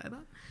they did say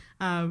that.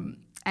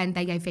 And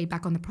they gave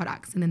feedback on the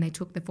products, and then they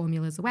took the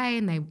formulas away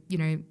and they,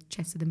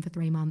 tested them for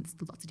 3 months.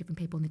 Lots of different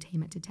people in the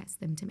team had to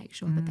test them to make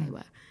sure that they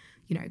were,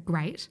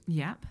 great,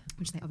 Yep.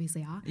 which they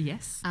obviously are.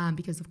 Yes.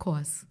 Because of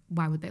course,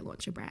 why would they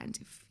launch a brand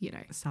if, the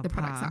Subpar.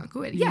 products aren't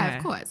good? Yeah. Yeah,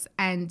 of course.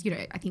 And,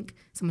 I think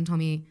someone told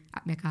me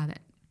at Mecca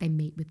that they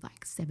meet with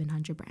like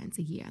 700 brands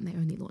a year and they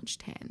only launch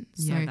 10.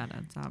 So Yeah, that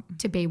adds up.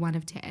 to be one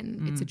of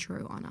 10, it's a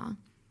true honor.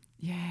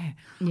 Yeah.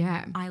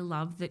 Yeah. I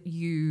love that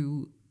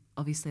you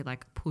obviously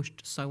like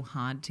pushed so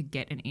hard to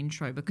get an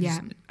intro because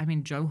Yeah. I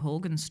mean Jo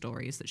Horgan's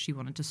story is that she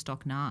wanted to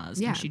stock NARS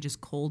Yeah. and she just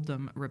called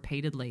them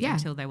repeatedly Yeah.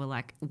 until they were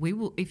like, we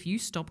will, if you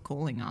stop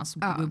calling us,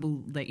 we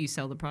will let you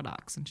sell the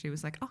products. And she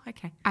was like, oh,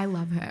 okay. I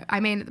love her. I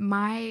mean,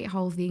 my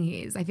whole thing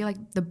is, I feel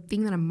like the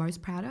thing that I'm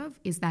most proud of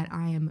is that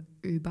I am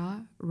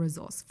uber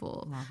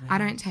resourceful. Love I it.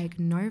 don't take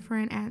no for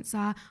an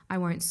answer. I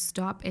won't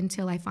stop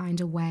until I find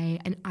a way.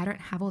 And I don't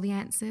have all the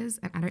answers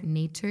and I don't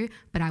need to,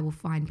 but I will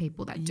find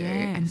people that do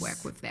and Yes.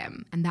 work with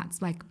them. And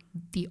that's like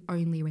the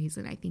only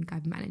reason I think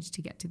I've managed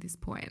to get to this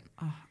point.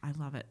 Oh, I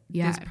love it.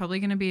 Yeah. There's probably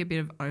going to be a bit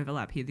of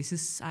overlap here. This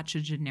is such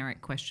a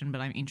generic question,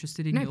 but I'm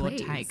interested in No, your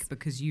please. take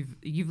because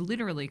you've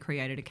literally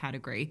created a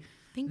category.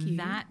 Thank you.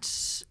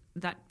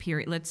 That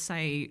period, let's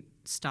say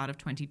start of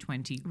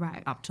 2020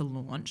 Right. up to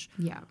launch.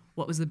 Yeah.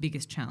 What was the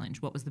biggest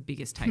challenge? What was the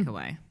biggest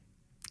takeaway? Do you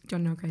want to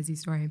know a crazy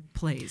story?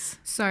 Please.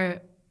 So,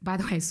 by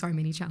the way, so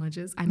many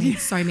challenges. I made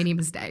so many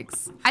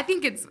mistakes. I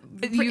think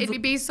it'd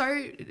be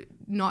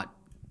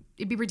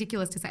it'd be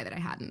ridiculous to say that I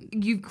hadn't.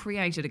 You've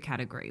created a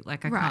category.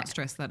 Like I Right. can't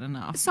stress that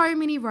enough. So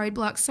many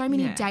roadblocks, so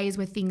many Yeah. days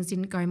where things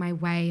didn't go my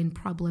way and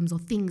problems or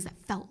things that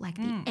felt like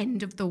the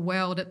end of the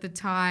world at the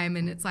time.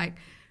 And it's like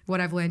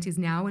what I've learned is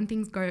now when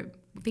things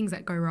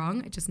that go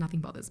wrong, it just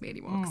nothing bothers me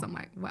anymore because I'm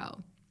like,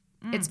 well,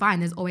 it's fine.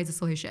 There's always a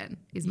solution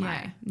is Yeah.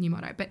 my new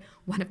motto. But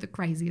one of the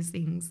craziest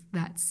things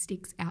that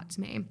sticks out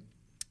to me.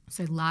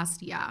 So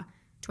last year,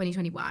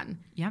 2021,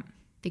 Yep.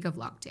 thick of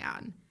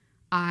lockdown,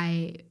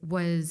 I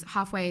was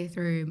halfway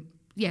through.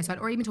 Yeah, so I'd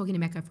already been talking to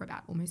Mecca for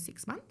about almost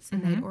 6 months,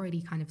 and they'd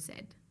already kind of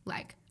said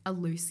like a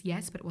loose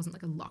yes, but it wasn't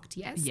like a locked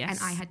yes. Yes.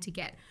 And I had to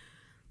get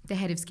the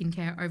head of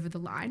skincare over the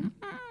line,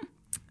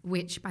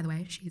 which, by the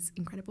way, she's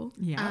incredible.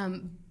 Yeah.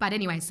 But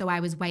anyway, so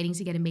I was waiting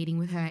to get a meeting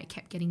with her. It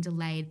kept getting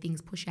delayed.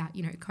 Things push out,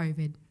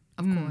 COVID,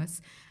 of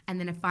course. And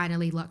then I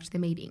finally locked the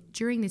meeting.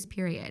 During this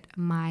period,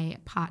 my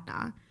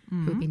partner,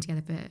 who had been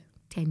together for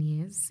 10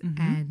 years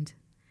and,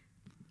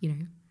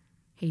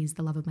 he's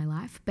the love of my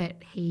life,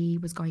 but he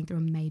was going through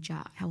a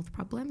major health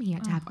problem. He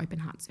had to have open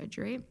heart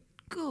surgery.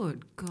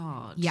 Good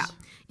God. Yeah,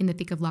 in the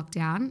thick of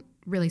lockdown.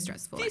 Really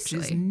stressful, This actually.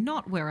 is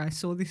not where I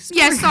saw this.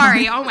 Yeah,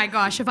 sorry. Oh my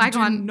gosh, have I Do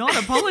gone? not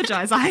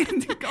apologise. I'm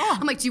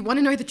like, do you want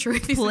to know the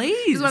truth? This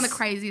Please. is one of the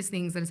craziest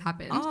things that has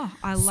happened. Oh,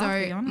 I love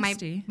the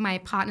honesty. My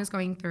partner's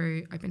going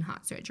through open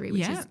heart surgery,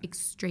 which Yeah. is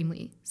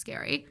extremely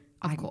scary,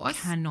 of I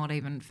course. cannot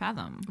even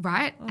fathom.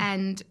 Right.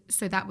 And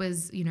so that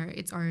was,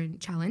 its own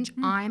challenge.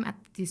 I'm at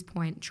this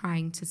point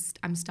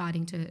I'm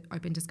starting to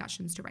open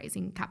discussions to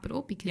raising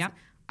capital because Yep.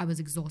 I was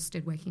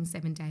exhausted working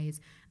 7 days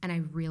and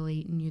I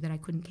really knew that I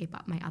couldn't keep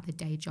up my other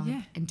day job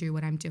Yeah. and do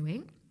what I'm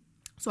doing.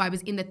 So I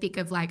was in the thick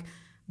of like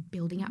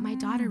building out my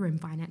data room,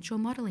 financial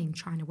modeling,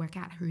 trying to work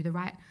out who the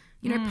right,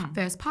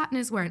 first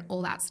partners were and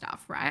all that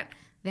stuff, right?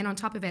 Then on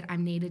top of it, I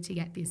needed to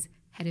get this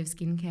head of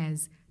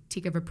skincare's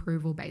tick of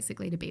approval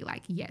basically to be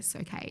like, yes,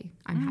 okay,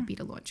 I'm happy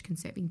to launch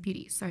Conserving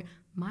Beauty. So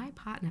my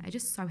partner, it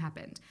just so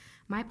happened,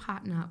 my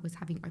partner was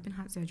having open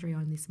heart surgery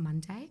on this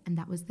Monday, and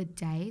that was the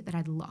day that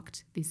I'd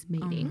locked this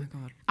meeting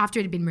God. after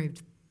it had been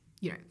moved,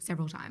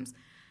 several times.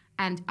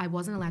 And I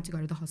wasn't allowed to go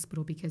to the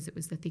hospital because it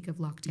was the thick of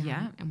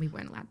lockdown and we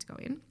weren't allowed to go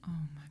in. Oh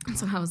my God. And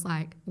so I was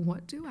like,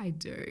 what do I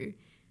do?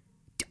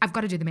 I've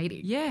got to do the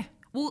meeting. Yeah.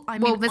 Well, I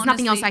mean, there's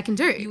nothing else honestly, I can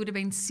do. You would have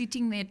been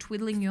sitting there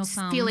twiddling your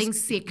thumbs. Feeling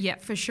sick,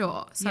 Yep. for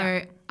sure. So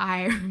Yep.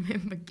 I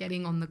remember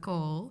getting on the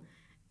call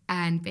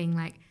and being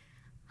like,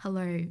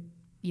 hello,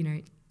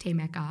 Team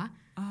Eka.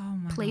 Oh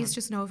my Please God.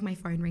 just know if my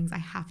phone rings, I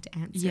have to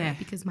answer Yeah. it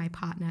because my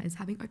partner is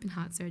having open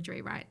heart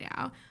surgery right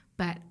now.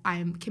 But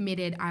I'm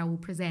committed. I will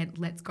present.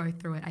 Let's go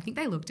through it. I think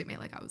they looked at me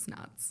like I was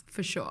nuts,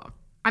 for sure.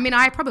 I mean,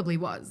 I probably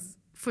was.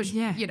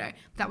 Yeah.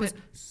 That was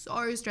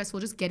so stressful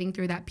just getting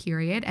through that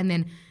period. And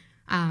then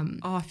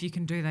If you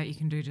can do that, you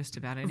can do just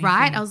about anything.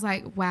 right? I was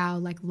like, wow,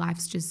 like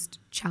life's just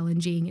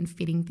challenging and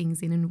fitting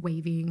things in and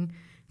weaving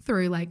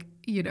through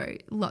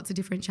lots of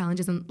different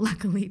challenges. And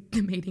luckily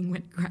the meeting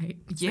went great.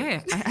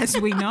 Yeah, as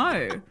we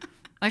know.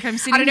 Like I'm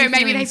sitting I don't know, here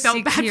maybe feeling they felt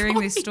sick bad hearing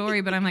for this me.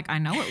 story, but I'm like, I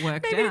know it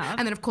worked out.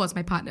 And then of course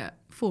my partner,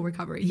 full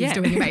recovery. Yeah. He's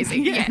doing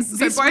amazing. Yeah, Yes. So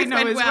this we both know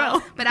went as well.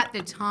 well. But at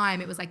the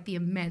time it was like the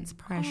immense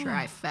pressure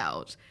I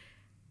felt.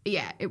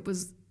 Yeah, it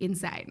was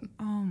insane.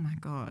 Oh my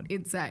God.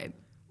 Insane.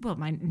 Well,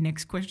 my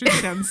next question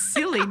sounds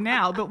silly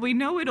now, but we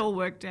know it all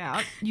worked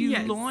out. You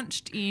Yes.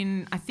 launched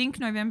in, I think,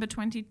 November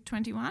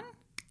 2021?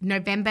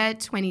 November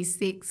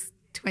 26,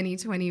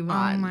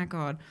 2021. Oh my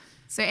God.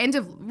 So end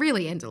of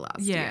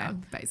last Yeah. year,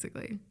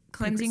 basically.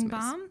 Cleansing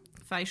Pre-Christmas. balm,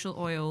 facial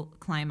oil,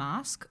 clay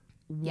mask.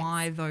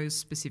 Why those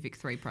specific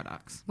 3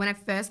 products? When I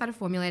first started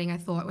formulating, I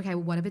thought, okay,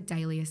 well, what are the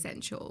daily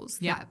essentials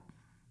Yeah. that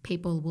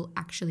people will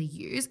actually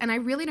use? And I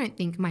really don't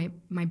think my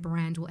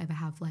brand will ever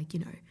have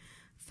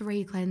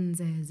 3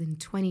 cleansers and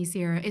 20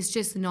 serum. It's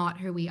just not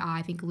who we are.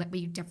 I think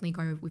we definitely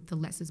go with the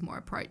less is more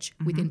approach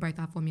within both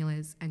our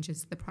formulas and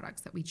just the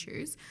products that we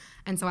choose.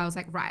 And so I was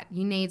like, right,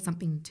 you need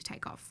something to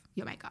take off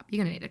your makeup.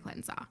 You're going to need a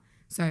cleanser.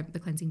 So the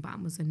cleansing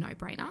balm was a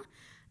no-brainer.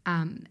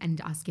 And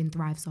our skin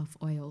thrives off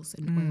oils,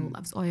 and oil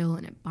loves oil,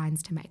 and it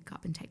binds to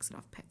makeup and takes it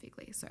off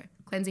perfectly. So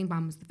cleansing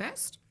balm was the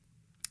first.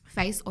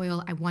 Face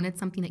oil, I wanted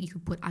something that you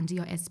could put under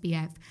your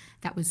SPF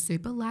that was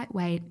super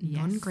lightweight, Yes.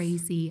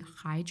 non-greasy,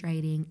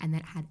 hydrating, and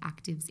that had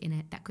actives in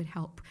it that could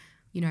help,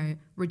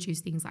 reduce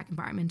things like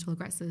environmental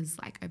aggressors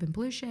like urban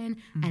pollution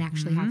and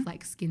actually have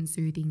skin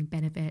soothing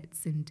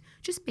benefits and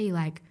just be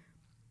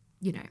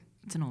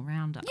It's an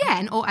all-rounder. yeah.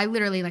 And I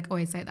literally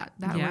always say that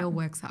Yeah. oil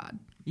works hard.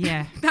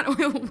 Yeah. That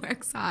oil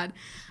works hard.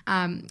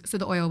 So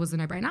the oil was a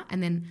no-brainer.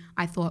 And then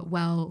I thought,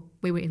 well,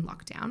 we were in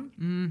lockdown.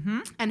 Mm-hmm.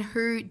 And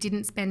who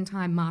didn't spend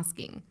time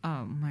masking?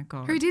 Oh my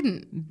God. Who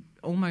didn't?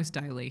 Almost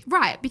daily.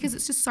 Right, because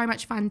it's just so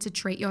much fun to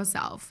treat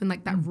yourself and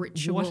that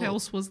ritual. What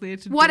else was there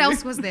to do? What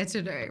else was there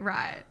to do?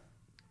 Right.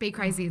 Be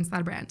crazy and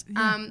start a brand.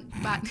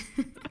 But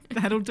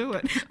That'll do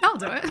it. I'll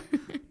do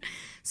it.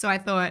 So I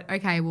thought,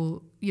 okay,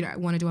 well, I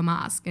want to do a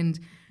mask and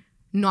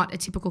not a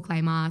typical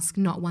clay mask,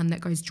 not one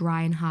that goes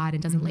dry and hard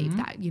and doesn't leave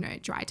that,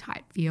 dry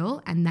tight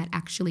feel, and that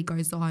actually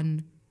goes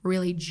on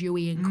really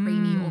dewy and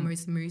creamy,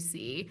 almost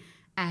moussey,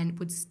 and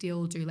would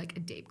still do a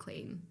deep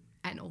clean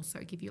and also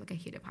give you a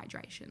hit of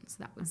hydration. So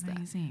that was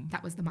Amazing.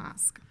 that was the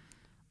mask.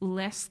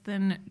 Less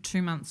than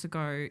 2 months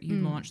ago, you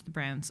launched the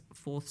brand's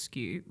 4th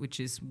SKU, which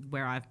is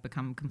where I've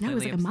become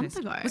completely No, it was a month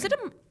obsessed. ago. Was it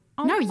a?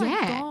 Oh no, my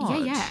yeah,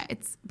 God. yeah.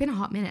 It's been a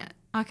hot minute.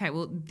 Okay,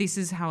 well, this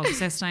is how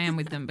obsessed I am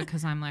with them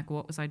because I'm like,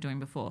 what was I doing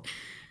before?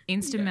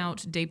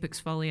 Instamelt Deep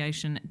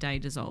Exfoliation Day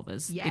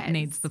Dissolvers. Yes. It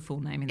needs the full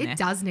name in there. It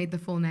does need the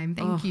full name.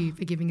 Thank you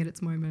for giving it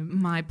its moment.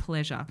 My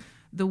pleasure.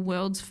 The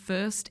world's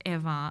first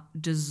ever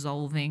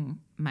dissolving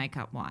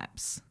makeup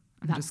wipes.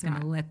 I'm That's just going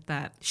right. to let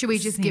that Should we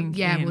just sink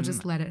we'll in.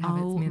 just let it have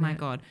its Oh minute. my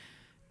God.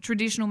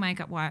 Traditional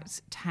makeup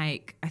wipes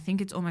take, I think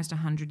it's almost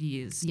 100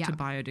 years Yeah. to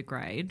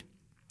biodegrade.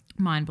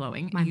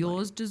 Mind-blowing. Mind-blowing.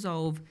 Yours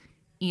dissolve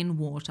in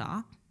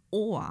water,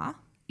 or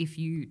if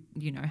you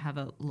have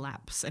a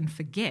lapse and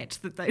forget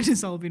that they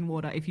dissolve in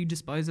water, if you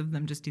dispose of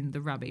them just in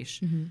the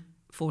rubbish,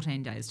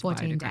 14 days to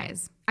 14 biodegrade.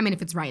 days. I mean,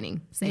 if it's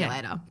raining, see Yeah. you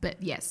later.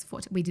 But yes,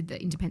 we did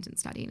the independent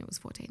study and it was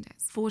 14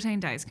 days. 14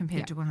 days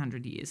compared Yeah. to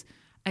 100 years.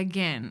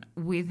 Again,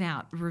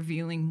 without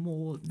revealing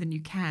more than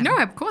you can. No,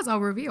 of course I'll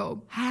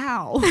reveal.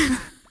 How?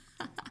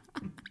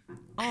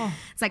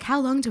 It's like, how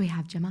long do we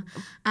have, Gemma?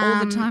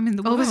 All the time in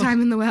the All world. the time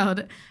in the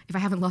world, if I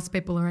haven't lost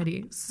people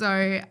already.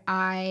 So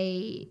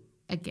I,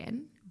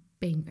 again,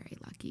 being very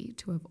lucky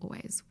to have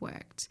always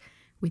worked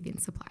within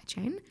supply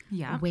chain.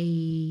 Yeah.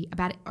 We,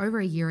 about over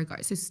a year ago,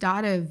 so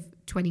start of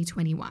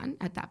 2021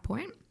 at that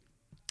point,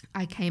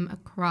 I came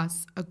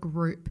across a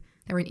group.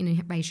 They were an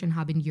innovation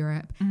hub in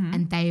Europe,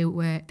 and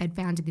they'd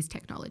founded this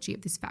technology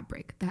of this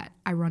fabric that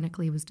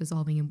ironically was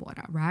dissolving in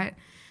water, right?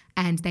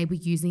 And they were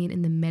using it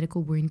in the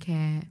medical wound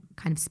care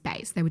kind of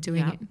space. They were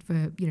doing Yeah. it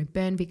for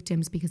burn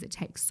victims because it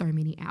takes so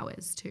many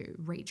hours to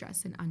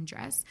redress and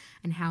undress.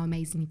 And how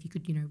amazing if you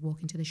could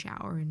walk into the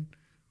shower and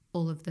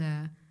all of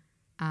the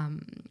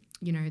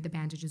the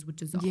bandages would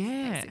dissolve.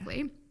 Yeah.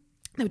 Basically,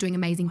 they were doing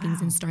amazing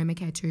things in stoma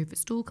care too for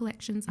stool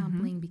collection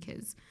sampling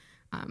because.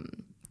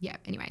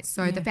 Anyway,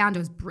 so the founder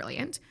was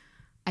brilliant.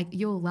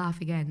 You'll laugh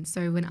again.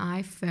 So when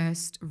I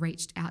first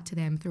reached out to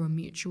them through a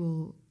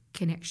mutual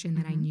connection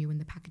that I knew in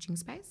the packaging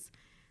space,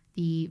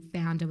 the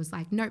founder was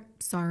like, nope,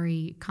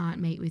 sorry, can't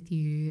meet with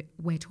you.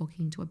 We're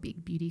talking to a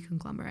big beauty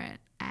conglomerate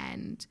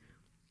and,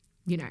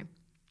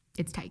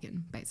 it's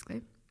taken,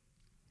 basically.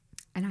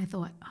 And I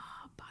thought,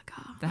 oh,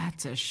 bugger.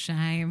 That's a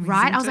shame.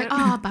 Right? I was isn't like,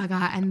 it? oh,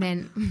 bugger. And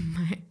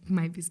then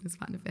my business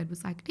partner, Fed,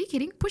 was like, are you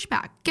kidding? Push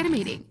back. Get a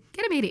meeting.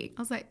 Get a meeting.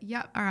 I was like,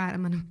 yep, all right,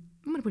 I'm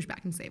gonna push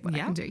back and see what I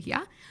can do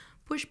here.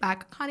 Push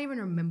back. Can't even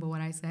remember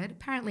what I said.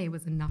 Apparently it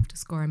was enough to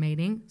score a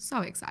meeting.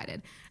 So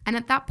excited. And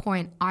at that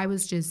point, I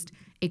was just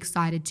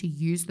excited to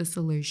use the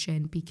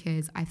solution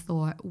because I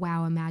thought,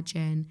 wow,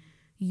 imagine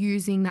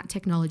using that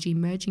technology,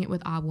 merging it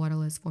with our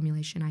waterless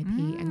formulation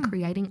IP and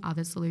creating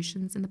other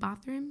solutions in the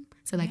bathroom.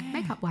 So like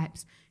makeup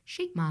wipes,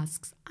 sheet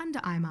masks,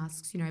 under eye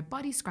masks,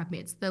 body scrub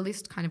mitts, the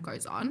list kind of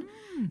goes on.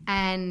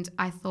 And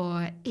I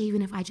thought,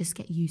 even if I just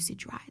get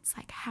usage rights,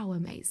 like how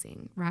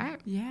amazing, right?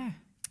 Yeah.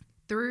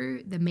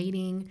 Through the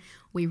meeting,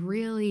 we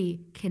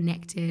really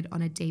connected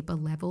on a deeper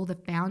level. The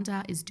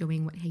founder is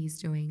doing what he's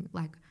doing,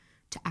 like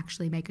to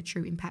actually make a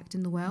true impact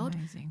in the world.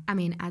 Amazing. I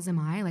mean, as am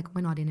I. Like,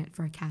 we're not in it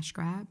for a cash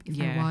grab. If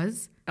I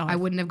was, Oh, I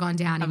wouldn't have gone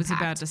down I was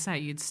impact. about to say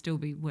you'd still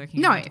be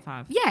working No, 9 to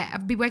 5. yeah,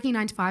 I'd be working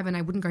 9 to 5 and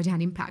I wouldn't go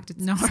down impact.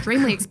 It's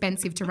extremely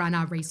expensive to run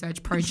our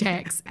research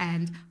projects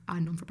and our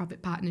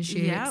non-for-profit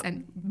partnerships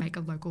and make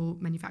a local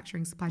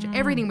manufacturing supply chain.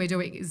 Everything we're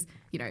doing is,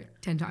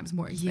 10 times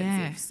more expensive.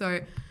 Yeah.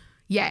 So,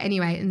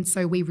 anyway, and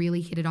so we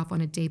really hit it off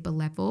on a deeper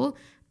level.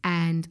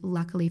 And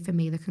luckily for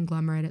me, the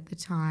conglomerate at the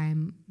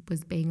time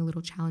was being a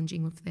little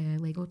challenging with their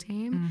legal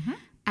team.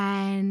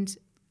 And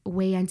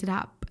we ended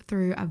up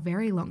through a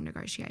very long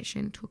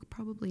negotiation, took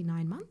probably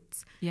 9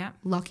 months,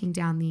 locking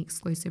down the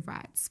exclusive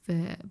rights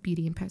for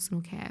beauty and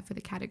personal care for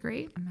the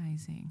category.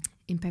 Amazing.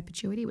 In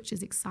perpetuity, which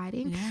is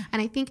exciting. Yeah.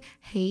 And I think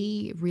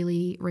he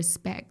really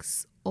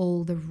respects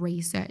all the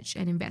research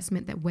and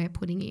investment that we're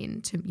putting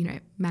into,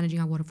 managing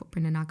our water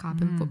footprint and our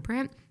carbon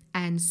footprint.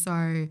 And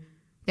so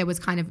there was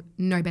kind of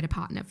no better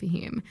partner for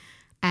him.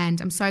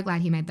 And I'm so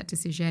glad he made that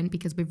decision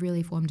because we've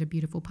really formed a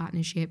beautiful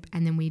partnership.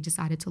 And then we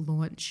decided to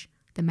launch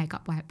the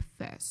makeup wipe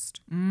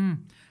first.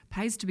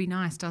 Pays to be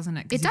nice, doesn't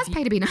it? 'Cause It does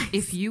pay to be nice.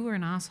 If you were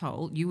an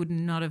asshole, you would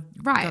not have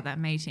got that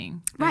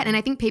meeting. Right. And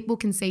I think people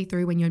can see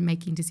through when you're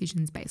making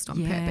decisions based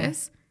on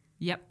purpose.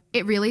 Yep.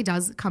 It really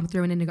does come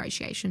through in a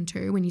negotiation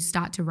too. When you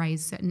start to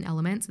raise certain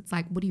elements, it's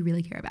like, what do you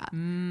really care about?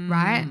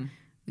 Right?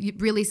 It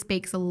really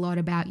speaks a lot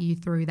about you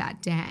through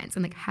that dance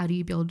and like how do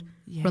you build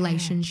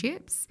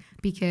relationships?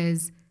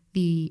 Because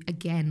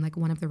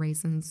one of the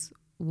reasons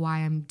why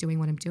I'm doing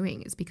what I'm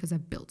doing is because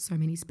I've built so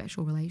many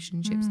special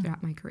relationships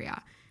throughout my career.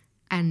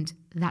 And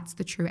that's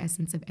the true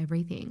essence of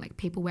everything. Like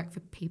people work for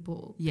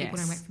people. Yes. People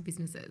don't work for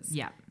businesses.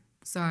 Yeah.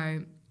 So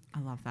I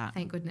love that.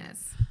 thank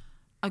goodness.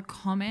 A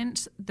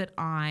comment that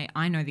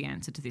I know the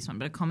answer to this one,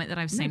 but a comment that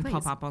I've seen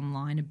pop up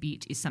online a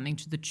bit is something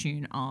to the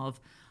tune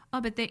of,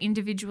 oh, but they're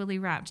individually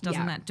wrapped.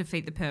 Doesn't that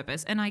defeat the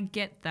purpose? And I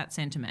get that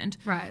sentiment.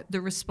 Right. The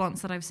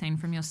response that I've seen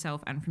from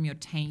yourself and from your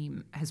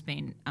team has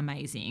been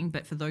amazing.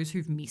 But for those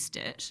who've missed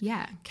it,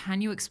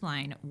 can you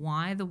explain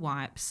why the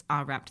wipes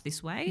are wrapped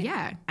this way?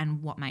 Yeah.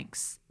 And what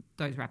makes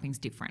those wrappings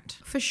different?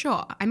 For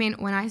sure. I mean,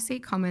 when I see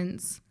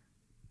comments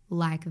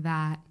like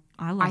that,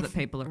 I love that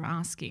people are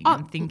asking Oh,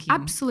 and thinking.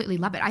 absolutely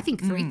love it. I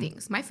think three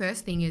things. My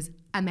first thing is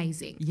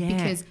amazing. Yeah.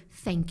 Because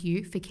thank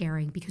you for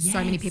caring because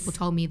so many people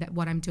told me that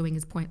what I'm doing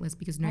is pointless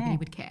because nobody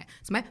would care.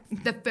 So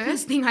the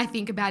first thing I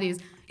think about is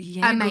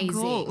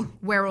amazing.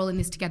 We're all in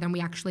this together and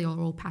we actually are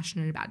all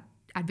passionate about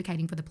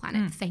advocating for the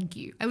planet. Thank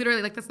you. I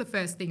literally that's the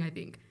first thing I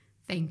think.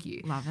 Thank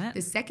you. Love it.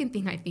 The second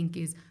thing I think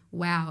is,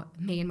 wow,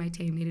 me and my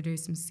team need to do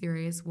some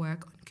serious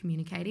work on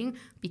communicating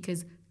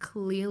because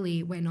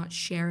clearly we're not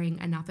sharing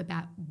enough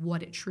about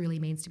what it truly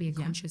means to be a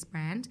conscious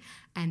brand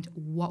and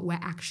what we're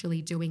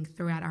actually doing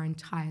throughout our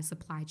entire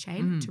supply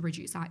chain to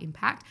reduce our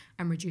impact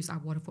and reduce our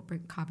water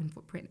footprint, carbon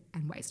footprint,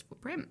 and waste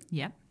footprint.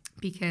 Yep.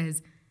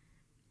 Because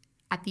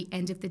at the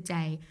end of the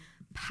day,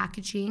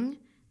 packaging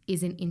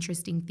is an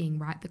interesting thing,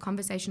 right? The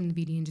conversation in the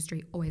beauty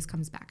industry always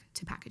comes back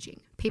to packaging.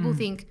 People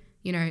think,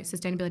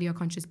 sustainability or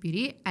conscious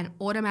beauty, and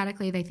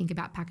automatically they think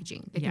about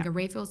packaging. They think a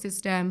refill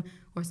system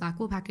or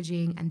recyclable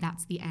packaging, and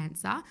that's the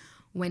answer.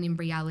 When in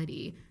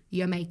reality,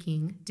 you're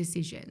making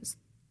decisions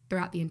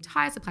throughout the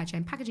entire supply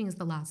chain. Packaging is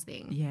the last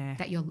thing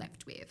that you're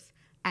left with,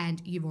 and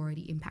you've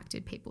already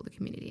impacted people, the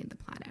community, and the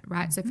planet,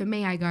 right? So for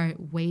me, I go,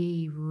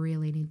 we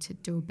really need to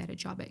do a better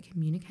job at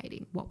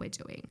communicating what we're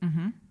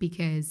doing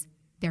because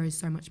there is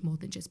so much more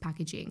than just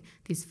packaging.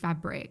 This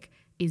fabric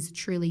is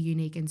truly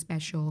unique and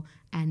special,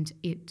 and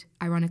it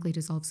ironically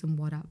dissolves in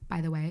water.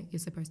 By the way, you're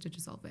supposed to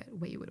dissolve it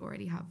where you would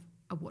already have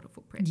a water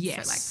footprint.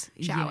 Yes. So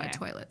like shower,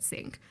 toilet,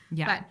 sink.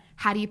 Yeah. But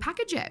how do you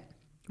package it,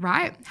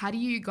 right? How do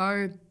you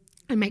go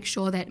and make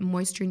sure that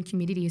moisture and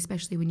humidity,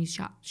 especially when you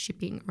start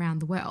shipping around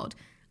the world,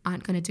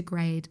 aren't going to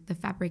degrade the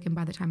fabric, and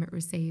by the time it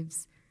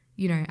receives,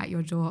 at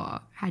your door,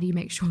 how do you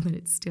make sure that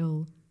it's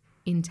still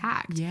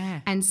intact?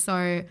 Yeah. And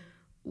so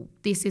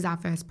this is our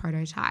first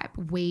prototype.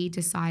 We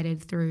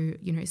decided through,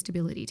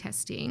 stability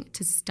testing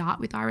to start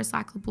with our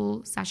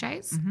recyclable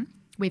sachets.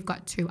 We've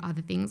got 2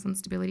 other things on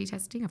stability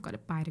testing. I've got a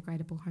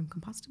biodegradable home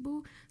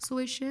compostable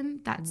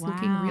solution that's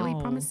looking really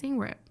promising.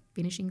 We're at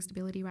finishing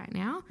stability right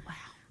now. Wow.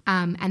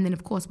 And then,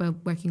 of course, we're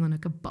working on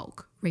like a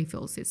bulk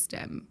refill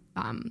system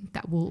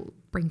that will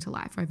bring to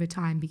life over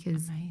time,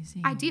 because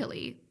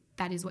ideally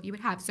that is what you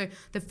would have. So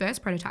the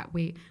first prototype,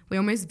 we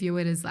almost view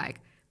it as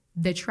like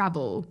the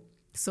travel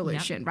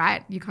solution,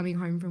 right? You're coming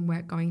home from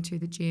work, going to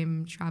the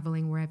gym,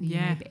 traveling wherever you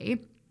may be,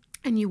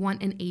 and you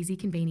want an easy,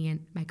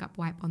 convenient makeup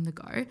wipe on the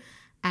go.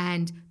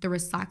 And the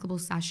recyclable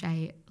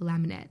sachet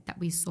laminate that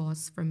we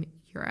source from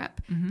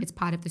Europe, it's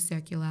part of the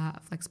circular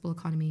flexible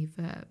economy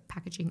for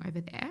packaging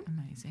over there.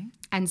 Amazing.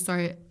 And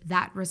so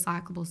that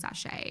recyclable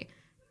sachet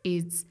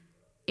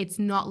it's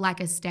not like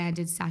a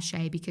standard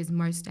sachet, because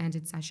most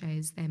standard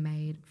sachets, they're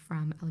made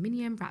from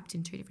aluminium wrapped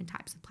in 2 different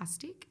types of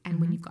plastic.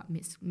 And when you've got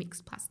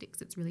mixed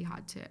plastics, it's really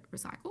hard to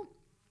recycle.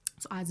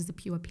 So ours is a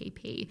pure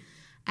PP.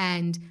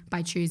 And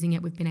by choosing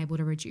it, we've been able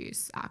to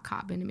reduce our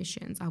carbon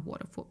emissions, our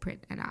water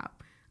footprint, and our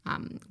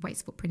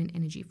waste footprint and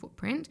energy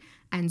footprint.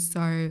 And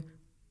so,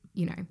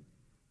 you know,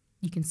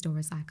 you can still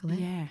recycle it.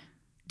 Yeah.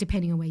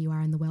 Depending on where you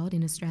are in the world,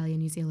 in Australia,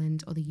 New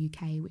Zealand, or the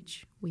UK,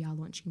 which we are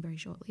launching very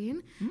shortly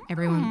in.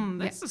 Everyone.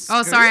 That's a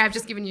Oh, scoop. sorry, I've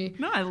just given you.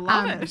 No, I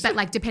love it. But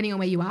like, depending on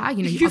where you are,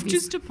 you know, You've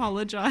just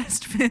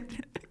apologised for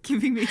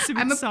giving me some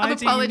I'm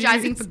exciting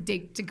apologising news. for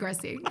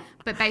digressing.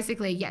 But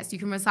basically, yes, you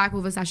can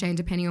recycle the sachet, and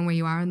depending on where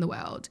you are in the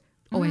world,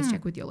 always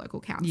check with your local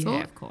council.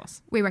 Yeah, of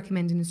course. We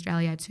recommend in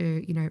Australia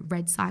to, you know,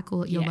 red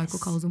cycle at your local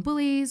Coles and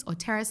Woolies, or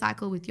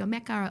TerraCycle with your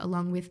Mecca,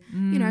 along with,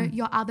 you know,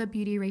 your other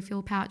beauty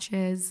refill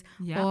pouches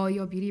or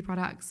your beauty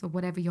products or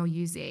whatever you're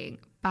using.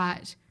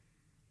 But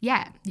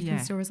yeah, you can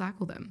still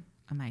recycle them.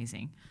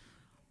 Amazing.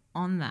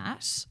 On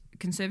that,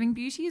 Conserving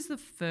Beauty is the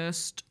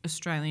first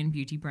Australian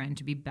beauty brand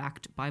to be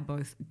backed by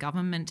both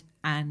government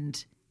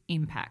and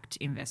impact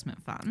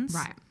investment funds.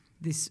 Right.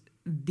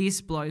 This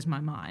blows my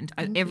mind.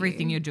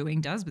 Everything you're doing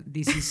does, but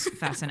this is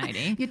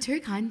fascinating. You're too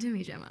kind to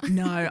me, Gemma.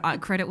 No,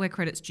 credit where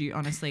credit's due,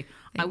 honestly.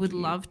 I would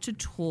love to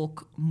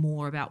talk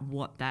more about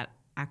what that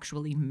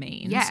actually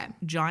means. Yeah.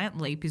 Giant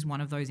Leap is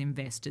one of those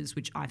investors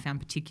which I found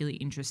particularly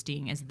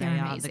interesting, as they They're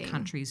are the amazing.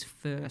 country's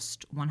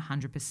first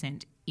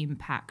 100%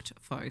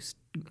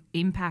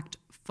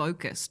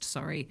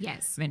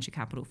 impact-focused venture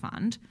capital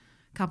fund.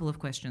 Couple of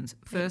questions.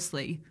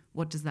 Firstly,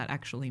 what does that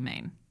actually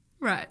mean?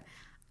 Right.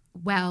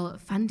 Well,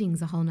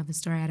 funding's a whole nother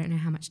story. I don't know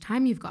how much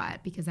time you've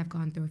got, because I've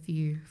gone through a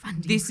few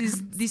funding This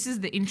rounds. is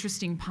the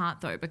interesting part,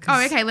 though, because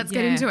Oh, okay, let's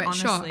get into it.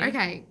 honestly, Sure.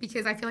 Okay,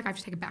 because I feel like I have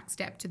to take a back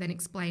step to then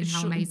explain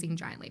how amazing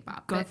Giant Leap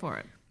are. Go for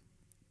it.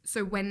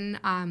 So when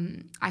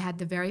I had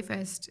the very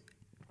first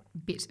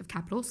bit of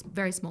capital,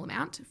 very small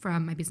amount,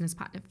 from my business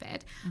partner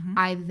Fed,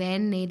 I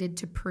then needed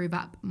to prove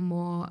up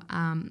more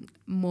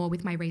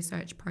with my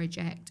research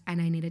project, and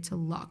I needed to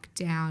lock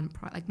down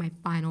my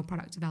final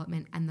product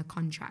development and the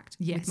contract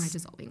with my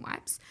dissolving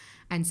wipes.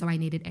 And so I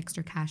needed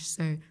extra cash.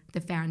 So the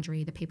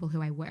foundry, the people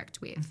who I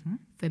worked with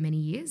for many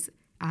years,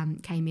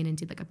 came in and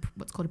did like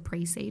what's called a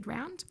pre-seed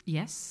round.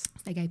 Yes.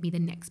 So they gave me the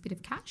next bit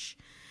of cash.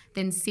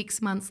 Then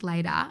 6 months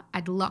later,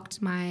 I'd locked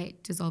my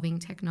dissolving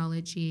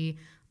technology.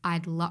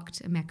 I'd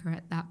locked Mecca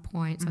at that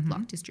point, so I'd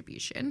locked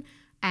distribution,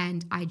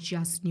 and I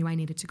just knew I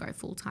needed to go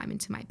full-time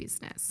into my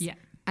business. Yeah.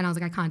 And I was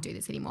like, I can't do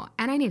this anymore.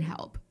 And I need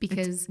help,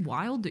 because It's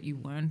wild that you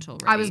weren't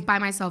already. I was by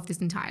myself this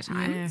entire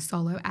time,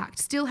 solo act.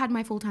 Still had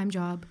my full-time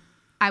job.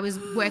 I was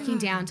working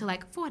down to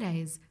like 4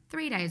 days,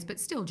 3 days, but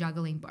still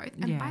juggling both.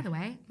 And by the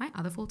way, my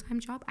other full-time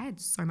job, I had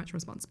so much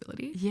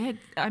responsibility. Yeah,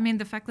 I mean,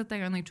 the fact that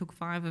they only took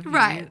 5 of you,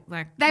 like,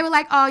 They were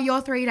like, oh,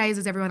 your 3 days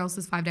is everyone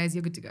else's 5 days.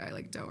 You're good to go.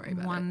 Like, don't worry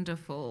about it.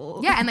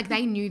 wonderful. Yeah, and like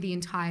they knew the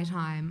entire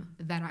time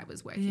that I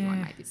was working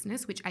on my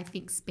business, which I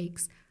think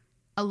speaks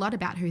a lot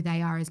about who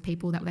they are as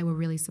people, that they were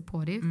really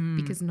supportive,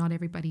 because not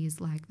everybody is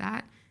like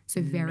that.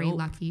 So very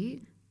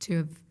lucky to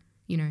have,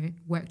 you know,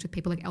 worked with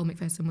people like Elle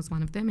McPherson was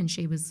one of them, and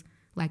she was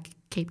like,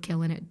 keep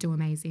killing it, do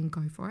amazing,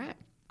 go for it.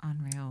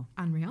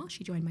 Unreal.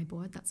 She joined my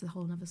board. That's a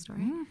whole other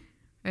story.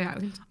 Yeah,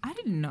 I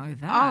didn't know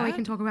that. oh, we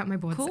can talk about my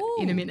boards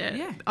in a minute.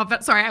 Yeah. Oh,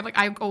 but sorry,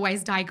 I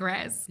always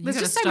digress. There's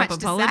gotta just so stop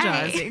much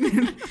apologising.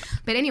 to say.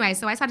 But anyway,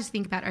 so I started to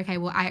think about, okay,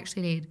 well, I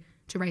actually need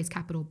to raise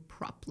capital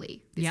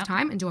properly this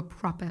time and do a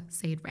proper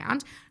seed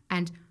round.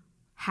 And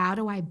how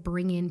do I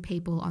bring in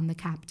people on the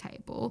cap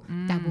table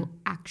that will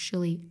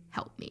actually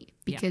help me?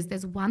 Because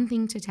there's one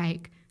thing to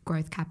take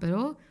growth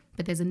capital,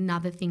 but there's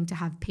another thing to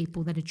have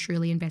people that are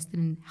truly invested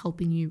in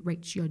helping you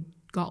reach your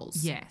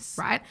goals. Yes.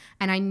 Right?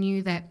 And I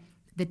knew that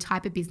the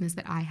type of business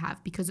that I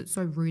have, because it's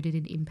so rooted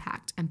in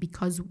impact, and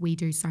because we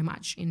do so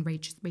much in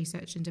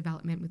research and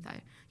development with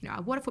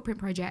our water footprint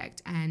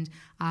project and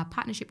our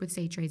partnership with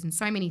Seed Trees and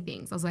so many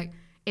things, I was like,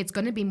 it's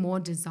going to be more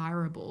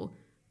desirable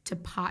to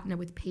partner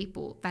with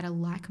people that are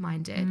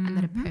like-minded and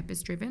that are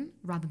purpose-driven,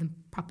 rather than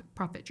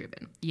profit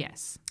driven.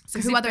 Yes. So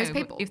 'Cause who if are those they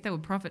people? If they were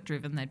profit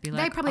driven, they'd be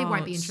like, They probably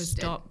won't "Oh, be interested."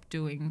 Stop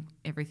doing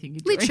everything you're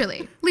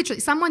doing. Literally.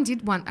 Someone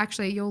did one.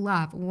 Actually, you'll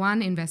laugh.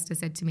 One investor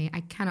said to me,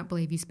 "I cannot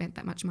believe you spent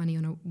that much money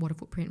on a water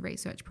footprint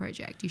research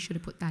project. You should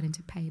have put that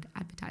into paid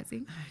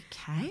advertising."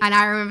 Okay. And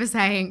I remember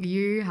saying,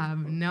 "You have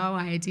no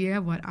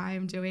idea what I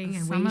am doing,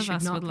 and Some we of should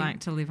us not would be like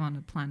to live on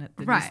a planet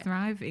that is Right.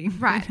 thriving."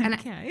 Right. And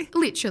Okay.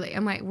 literally,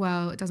 I'm like,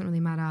 well, it doesn't really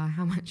matter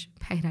how much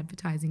paid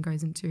advertising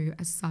goes into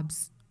a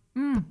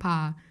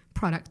subpar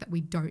product that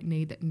we don't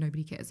need, that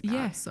nobody cares about.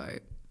 Yeah. So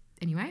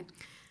anyway,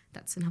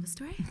 that's another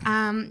story.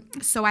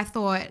 So I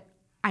thought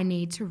I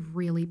need to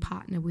really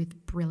partner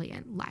with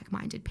brilliant,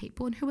 like-minded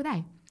people. And who are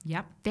they?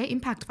 Yep. They're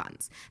impact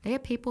funds. They are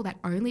people that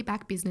only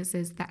back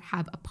businesses that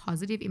have a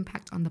positive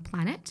impact on the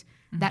planet,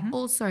 that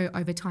also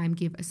over time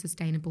give a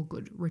sustainable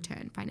good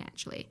return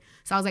financially.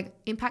 So I was like,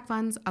 impact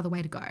funds are the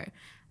way to go.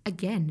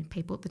 Again,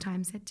 people at the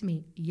time said to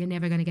me, you're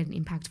never going to get an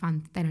impact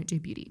fund. They don't do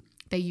beauty.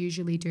 They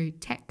usually do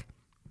tech,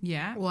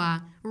 Yeah.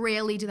 or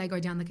rarely do they go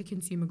down like a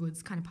consumer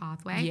goods kind of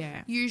pathway.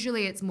 Yeah.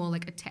 Usually it's more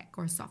like a tech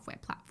or a software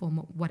platform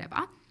or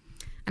whatever.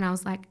 And I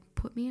was like,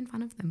 put me in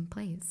front of them,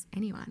 please.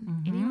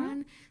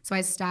 Anyone. So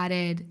I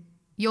started,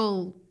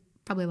 you'll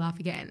probably laugh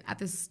again, at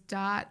the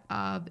start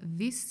of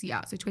this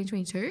year, so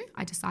 2022,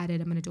 I decided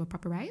I'm going to do a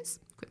proper raise,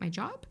 quit my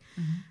job.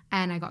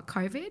 And I got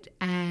COVID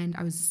and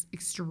I was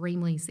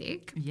extremely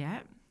sick. Yeah.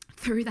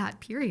 Through that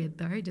period,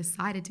 though,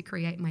 decided to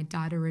create my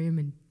data room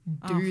and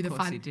do the Of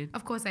course fun. you did.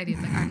 Of course I did.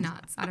 Like, I'm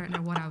nuts. I don't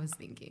know what I was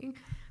thinking.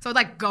 So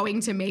like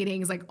going to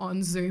meetings, like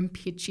on Zoom,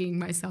 pitching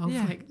myself,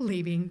 Yeah. like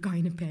leaving,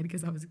 going to bed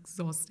because I was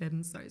exhausted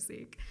and so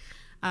sick.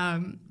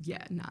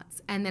 Yeah,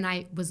 nuts. And then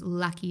I was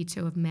lucky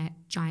to have met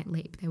Giant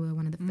Leap. They were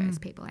one of the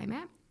first people I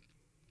met.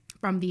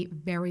 From the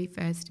very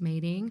first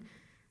meeting,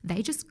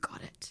 they just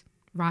got it,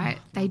 right?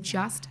 They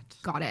just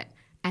got it.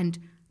 And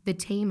the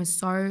team is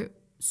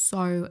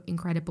so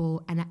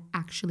incredible and are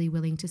actually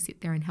willing to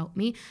sit there and help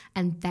me.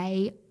 And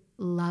they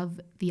love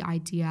the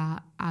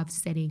idea of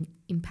setting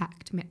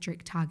impact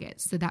metric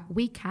targets so that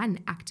we can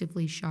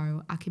actively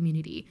show our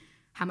community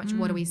how much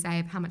water we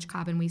save, how much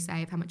carbon we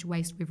save, how much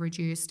waste we've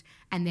reduced,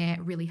 and they're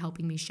really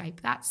helping me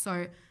shape that.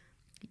 So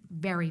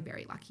very,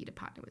 very lucky to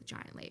partner with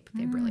Giant Leap.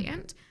 They're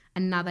brilliant.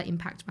 Another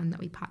impact fund that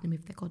we partner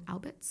with, they're called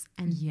Alberts,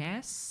 and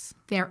Yes.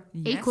 they're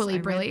Yes, equally I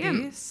read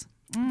brilliant. this.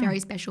 Very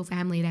special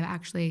family. They were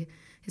actually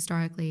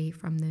historically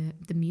from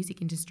the music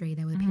industry.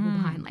 They were the people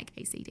behind like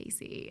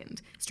AC/DC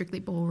and Strictly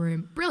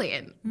Ballroom.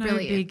 Brilliant. No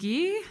brilliant.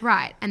 biggie.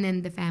 Right. And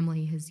then the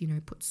family has,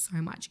 put so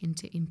much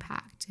into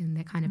impact, and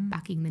they're kind of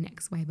backing the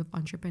next wave of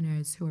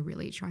entrepreneurs who are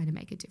really trying to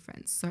make a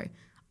difference. So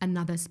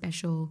another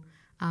special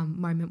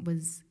moment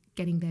was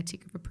getting their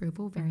tick of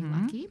approval. Very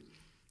lucky.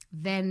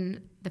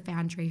 Then the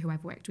Foundry, who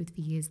I've worked with for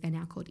years, they're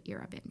now called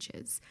Era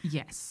Ventures.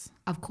 Yes.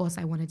 Of course,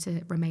 I wanted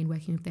to remain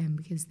working with them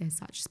because they're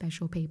such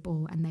special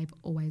people and they've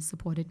always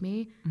supported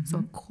me. So,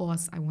 of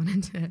course, I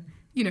wanted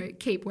to,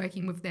 keep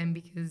working with them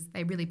because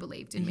they really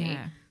believed in me.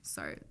 Yeah.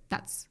 So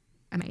that's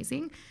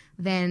amazing.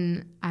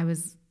 Then I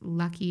was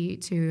lucky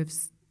to have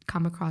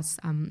come across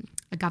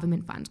a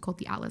government fund called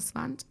the Alice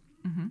Fund,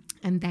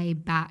 and they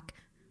back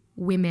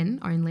women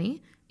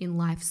only in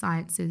life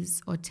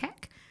sciences or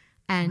tech,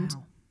 and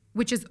Wow.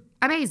 which is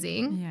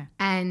amazing. Yeah.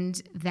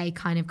 And they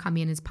kind of come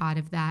in as part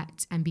of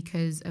that. And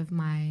because of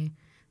my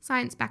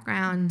science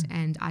background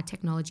and our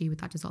technology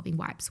with our dissolving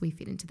wipes, we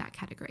fit into that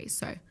category.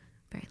 So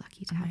very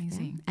lucky to have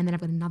Amazing. them. And then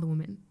I've got another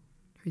woman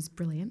who's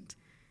brilliant.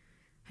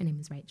 Her name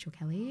is Rachel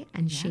Kelly,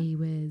 and she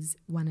was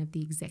one of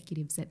the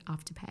executives at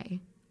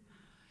Afterpay.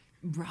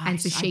 Right. And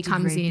so I she did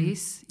comes read in,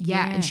 this.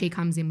 and she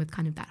comes in with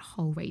kind of that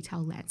whole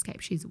retail landscape.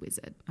 She's a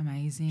wizard.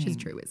 Amazing. She's a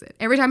true wizard.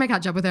 Every time I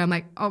catch up with her, I'm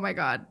like, oh my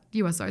God,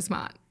 you are so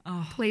smart.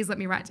 Oh. Please let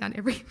me write down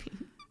everything.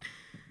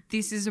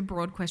 This is a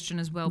broad question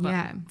as well, but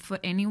Yeah. for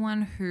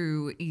anyone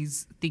who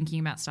is thinking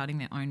about starting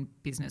their own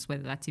business,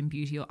 whether that's in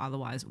beauty or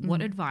otherwise,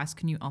 what advice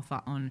can you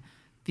offer on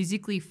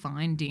physically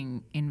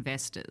finding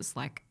investors?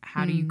 Like,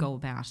 how do you go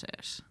about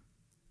it?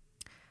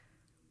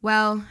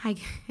 Well,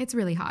 it's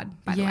really hard,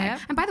 by the way. Yeah.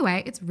 And by the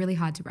way, it's really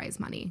hard to raise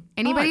money.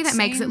 Anybody it that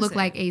makes it seems look it.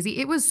 like easy,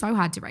 it was so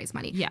hard to raise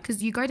money. Yeah.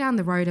 Because you go down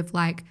the road of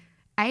like,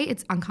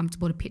 it's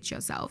uncomfortable to pitch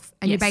yourself.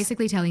 And Yes. you're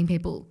basically telling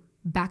people,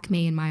 back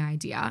me in my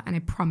idea, and I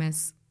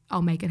promise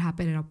I'll make it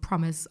happen, and I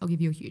promise I'll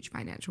give you a huge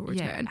financial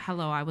return. Yeah.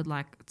 Hello, I would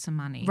like some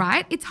money.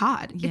 Right? It's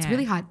hard. It's Yeah.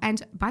 really hard.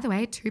 And by the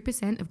way,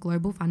 2% of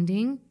global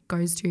funding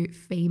goes to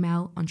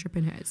female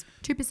entrepreneurs.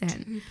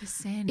 2%.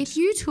 2%. If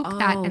you took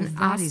that and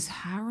that asked, is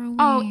harrowing.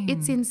 oh,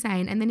 it's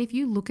insane. And then if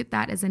you look at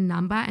that as a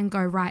number and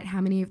go, right,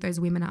 how many of those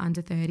women are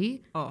under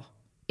 30? Oh,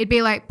 It'd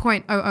be like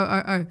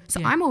 0.0000. So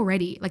Yeah. I'm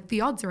already, like,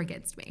 the odds are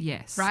against me.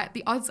 Yes. Right?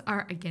 The odds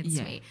are against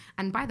Yeah. me.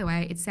 And by the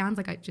way, it sounds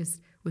like it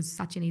just was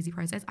such an easy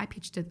process. I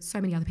pitched to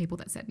so many other people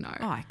that said no.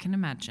 oh, I can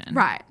imagine.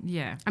 Right.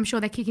 Yeah. I'm sure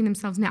they're kicking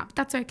themselves now, but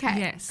that's okay.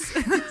 Yes.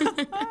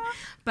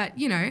 But,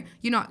 you're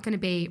not going to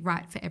be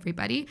right for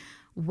everybody.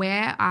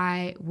 Where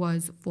I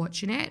was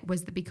fortunate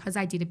was that because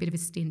I did a bit of a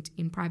stint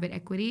in private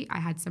equity, I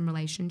had some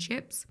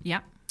relationships,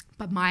 Yep.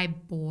 but my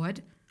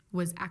board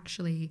was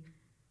actually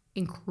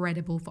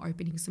incredible for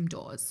opening some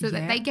doors. So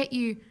that Yeah. they get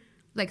you,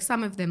 like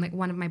some of them, like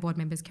one of my board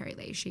members, Kerry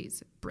Lee,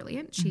 she's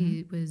brilliant.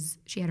 She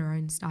had her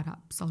own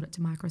startup, sold it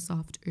to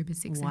Microsoft, uber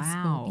successful.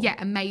 Wow. Yeah,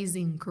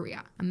 amazing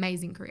career.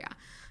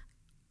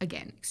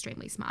 Again,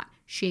 extremely smart.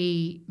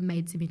 She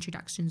made some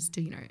introductions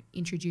to,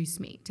 introduce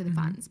me to the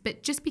funds.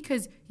 But just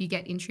because you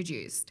get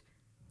introduced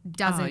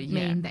doesn't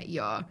mean that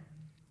you're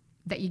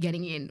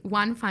getting in.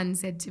 One fund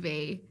said to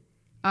me,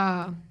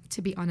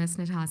 to be honest,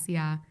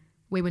 Natasha,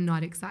 we were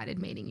not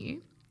excited meeting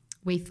you.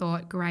 We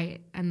thought,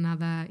 great,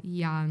 another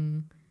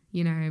young,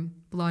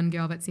 blonde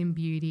girl that's in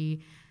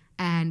beauty.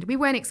 And we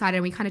weren't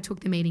excited. We kind of took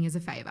the meeting as a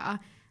favor.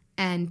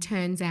 And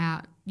turns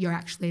out you're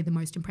actually the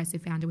most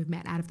impressive founder we've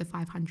met out of the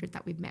 500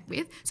 that we've met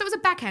with. So it was a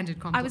backhanded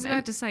compliment. I was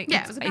about to say,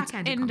 it was a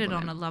backhanded ended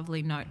compliment. on a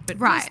lovely note, but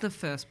Right. was the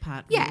first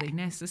part Yeah. really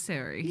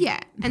necessary?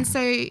 Yeah. And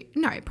so,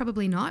 no,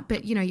 probably not.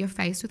 But, you're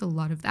faced with a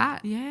lot of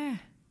that. Yeah.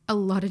 A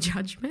lot of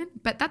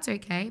judgment, but that's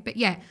okay. But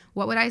yeah,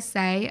 what would I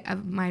say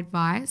of my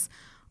advice?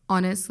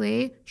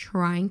 Honestly,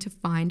 trying to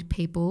find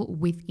people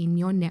within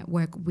your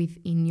network,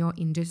 within your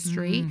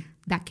industry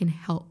that can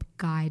help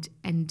guide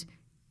and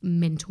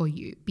mentor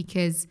you,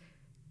 because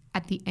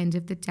at the end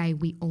of the day,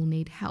 we all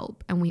need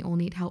help, and we all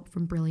need help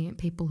from brilliant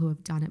people who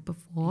have done it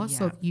before.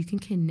 So if you can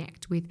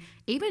connect with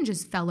even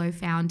just fellow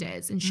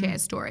founders and share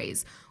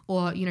stories,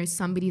 or,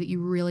 somebody that you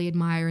really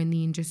admire in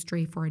the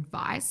industry for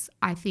advice,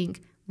 I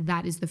think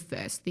that is the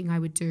first thing I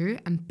would do,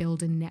 and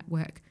build a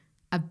network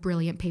of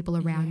brilliant people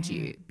around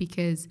you,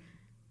 because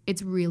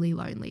it's really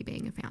lonely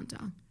being a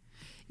founder.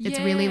 It's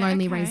really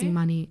lonely raising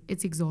money.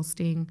 It's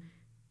exhausting,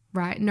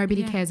 right?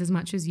 Nobody cares as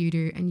much as you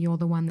do, and you're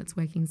the one that's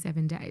working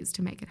 7 days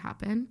to make it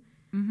happen.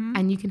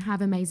 And you can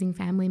have amazing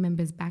family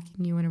members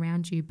backing you and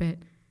around you, but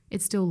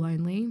it's still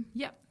lonely.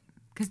 Yep.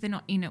 Because they're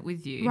not in it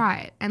with you.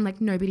 Right. And like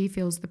nobody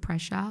feels the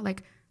pressure.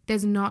 Like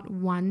there's not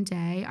one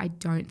day I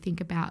don't think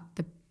about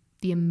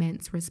the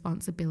immense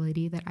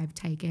responsibility that I've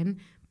taken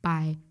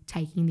by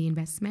taking the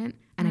investment,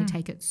 and I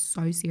take it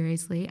so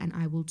seriously, and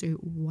I will do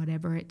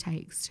whatever it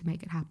takes to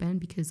make it happen,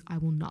 because I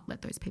will not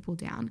let those people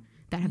down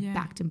that have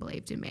backed and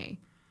believed in me.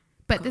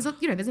 But there's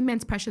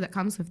immense pressure that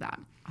comes with that.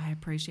 I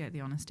appreciate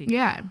the honesty.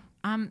 Yeah.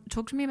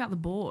 Talk to me about the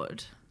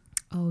board.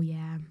 Oh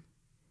yeah.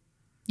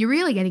 You're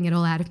really getting it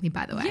all out of me,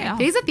 by the way. Yeah.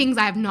 These are things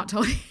I have not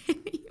told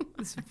anyone.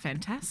 It's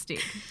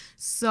fantastic.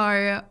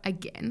 So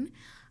again,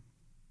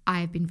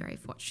 I've been very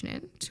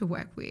fortunate to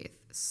work with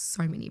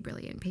so many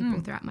brilliant people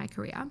throughout my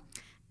career,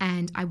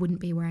 and I wouldn't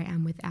be where I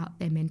am without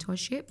their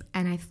mentorship.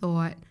 And I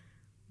thought,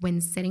 when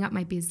setting up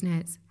my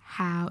business,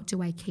 how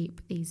do I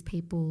keep these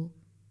people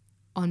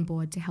on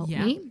board to help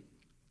me?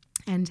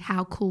 And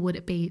how cool would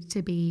it be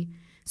to be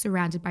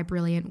surrounded by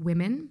brilliant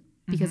women?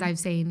 Because I've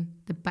seen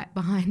the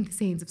behind the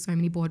scenes of so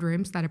many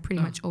boardrooms that are pretty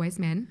much always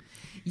men,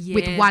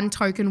 with one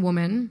token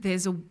woman.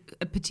 There's a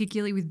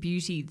particularly with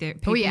beauty, there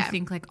people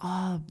think like,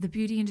 oh, the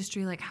beauty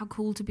industry, like how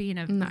cool to be in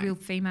a real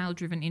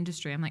female-driven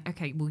industry. I'm like,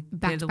 okay, well,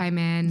 Backed by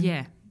men.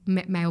 Yeah.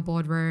 Male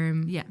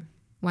boardroom. Yeah.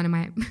 One of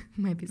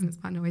my business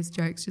partner always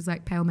jokes, she's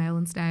like, pale, male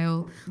and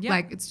stale. Yep.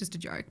 Like, it's just a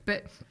joke.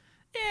 But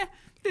Yeah.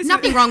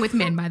 nothing wrong with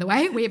men, by the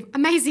way. We have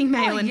amazing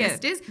male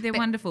investors. They're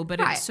wonderful, but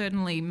it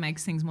certainly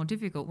makes things more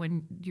difficult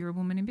when you're a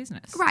woman in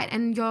business. Right,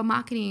 and you're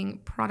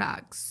marketing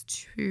products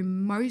to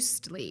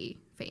mostly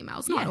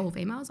females, not all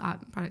females.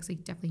 Products are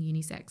definitely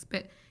unisex,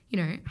 but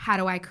how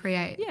do I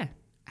create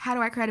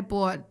a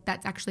board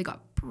that's actually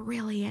got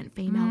brilliant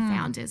female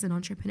founders and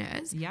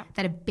entrepreneurs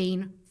that have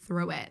been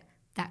through it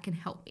that can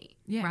help me,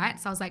 right?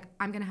 So I was like,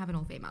 I'm going to have an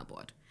all-female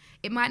board.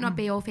 It might not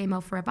be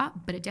all-female forever,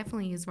 but it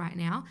definitely is right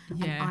now.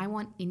 Yeah. And I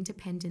want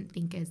independent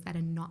thinkers that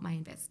are not my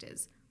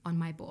investors on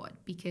my board,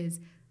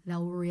 because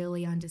they'll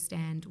really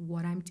understand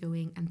what I'm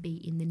doing and be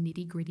in the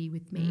nitty-gritty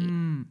with me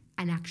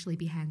and actually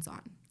be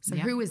hands-on. So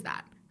who is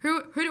that?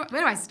 Where do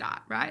I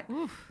start, right?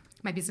 Oof.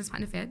 My business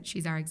partner, Fed,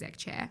 she's our exec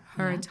chair.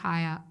 Her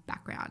entire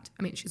background,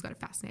 I mean, she's got a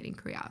fascinating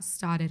career.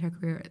 Started her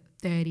career at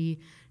 30,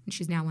 and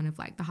she's now one of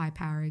like the high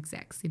power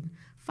execs in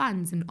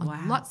funds and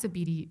on lots of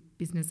beauty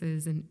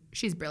businesses, and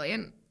she's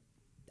brilliant.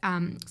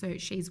 So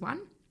she's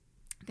one.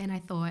 Then I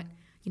thought,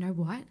 you know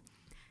what?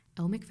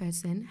 Elle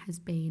Macpherson has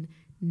been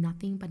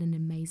nothing but an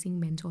amazing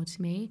mentor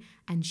to me,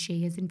 and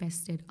she has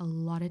invested a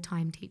lot of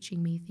time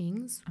teaching me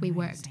things. We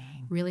worked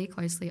really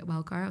closely at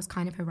Wellco. I was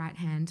kind of her right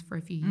hand for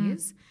a few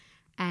years,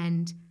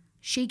 and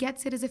she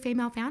gets it as a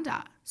female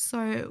founder.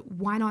 So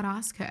why not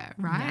ask her,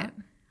 right?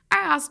 Yeah. I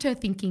asked her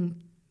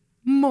thinking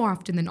more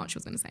often than not she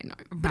was going to say no.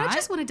 But I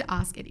just wanted to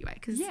ask anyway,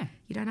 because you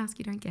don't ask,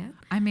 you don't get.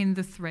 I mean,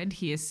 the thread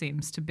here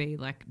seems to be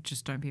like,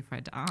 just don't be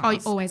afraid to ask. Oh, you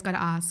always got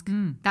to ask.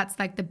 That's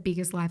like the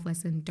biggest life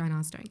lesson. Don't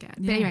ask, don't get.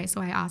 But anyway,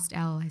 so I asked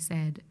Elle, I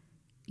said,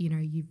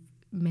 you've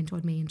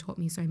mentored me and taught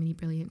me so many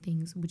brilliant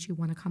things. Would you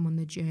want to come on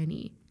the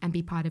journey and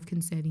be part of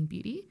Conserving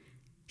Beauty?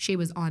 She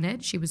was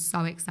honoured. She was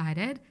so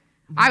excited.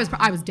 I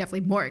was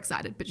definitely more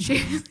excited, but she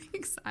was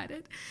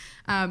excited.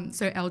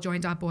 So Elle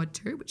joined our board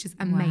too, which is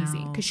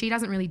amazing, because she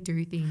doesn't really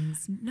do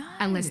things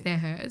unless they're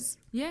hers.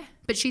 Yeah.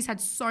 But she's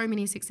had so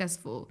many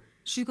successful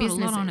She's got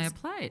businesses. a lot on her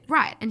plate.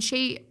 Right. And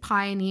she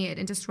pioneered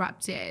and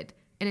disrupted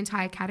an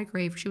entire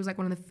category. She was like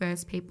one of the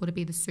first people to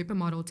be the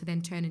supermodel to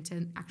then turn into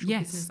an actual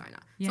business owner.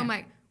 Yeah. So I'm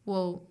like,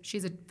 well,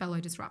 she's a fellow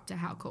disruptor.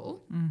 How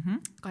cool.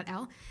 Got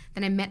Elle.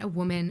 Then I met a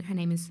woman. Her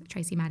name is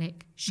Tracy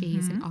Maddock.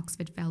 She's an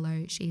Oxford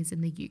fellow. She's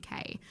in the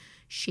UK.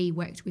 She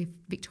worked with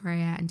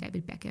Victoria and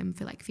David Beckham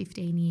for like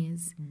 15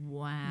 years.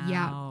 Wow.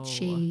 Yeah.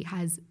 She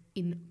has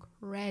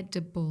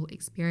incredible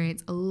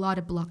experience, a lot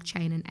of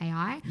blockchain and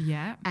AI.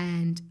 Yeah.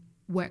 And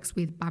works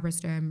with Barbara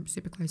Sturm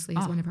super closely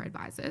as one of her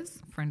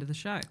advisors. Friend of the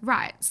show.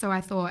 Right. So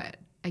I thought,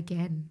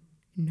 again,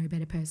 no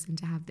better person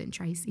to have than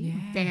Tracy.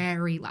 Yeah.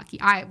 Very lucky.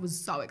 I was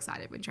so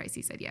excited when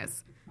Tracy said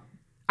yes.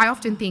 I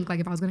often think like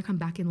if I was going to come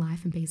back in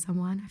life and be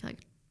someone, I feel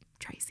like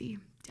Tracy,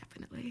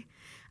 definitely.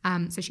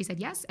 So she said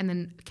yes. And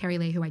then Kerry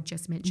Lee, who I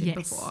just mentioned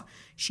before,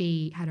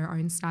 she had her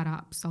own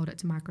startup, sold it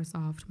to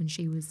Microsoft when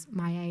she was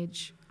my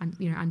age,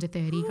 under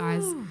 30,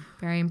 guys.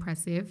 Very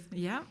impressive.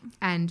 Yeah.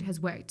 And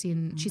has worked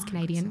in, she's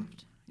Canadian.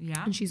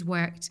 Yeah. And she's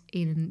worked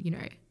in,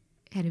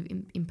 head of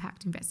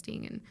impact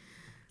investing and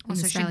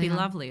also she'd be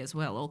lovely as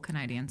well. All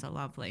Canadians are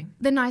lovely.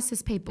 The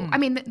nicest people. I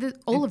mean,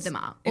 all of them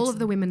are. All of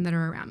the women that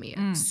are around me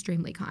are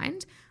extremely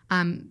kind.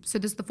 So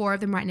there's the 4 of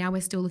them right now.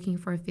 We're still looking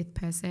for a 5th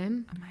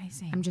person.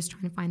 Amazing. I'm just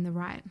trying to find the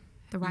right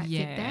fit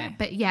there.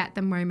 But yeah, at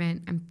the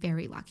moment, I'm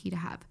very lucky to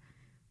have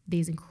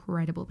these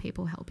incredible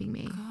people helping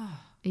me.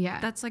 Yeah.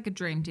 That's like a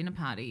dream dinner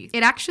party.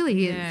 It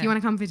actually is. You want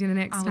to come for dinner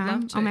next time?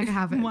 Love to. I'll make it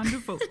happen.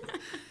 Wonderful.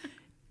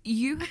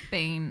 You have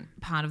been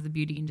part of the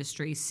beauty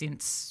industry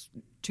since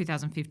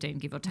 2015,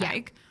 give or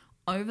take.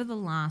 Yeah. Over the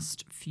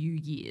last few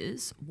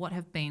years, what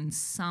have been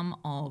some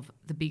of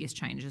the biggest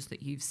changes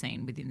that you've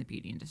seen within the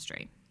beauty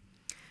industry?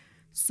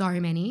 So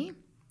many. Yeah.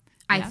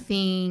 I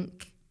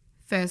think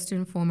first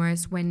and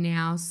foremost, we're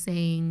now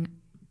seeing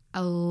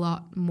a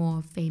lot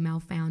more female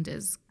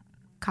founders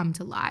come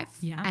to life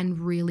and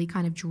really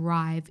kind of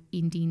drive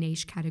indie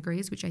niche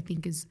categories, which I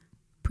think is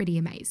pretty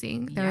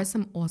amazing. There are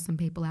some awesome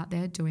people out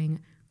there doing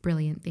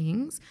brilliant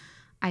things.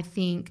 I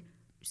think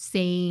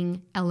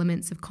seeing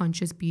elements of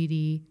conscious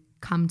beauty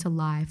come to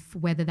life,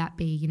 whether that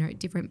be,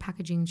 different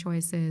packaging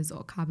choices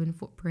or carbon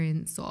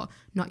footprints or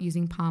not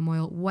using palm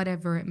oil,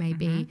 whatever it may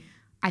be,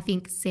 I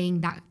think seeing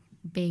that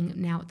being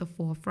now at the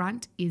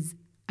forefront is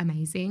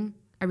amazing.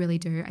 I really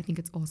do. I think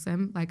it's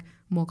awesome. Like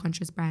more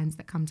conscious brands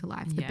that come to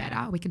life, the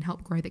better. We can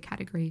help grow the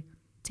category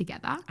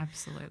together.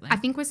 Absolutely. I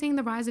think we're seeing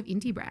the rise of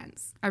indie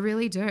brands. I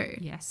really do.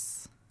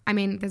 Yes. I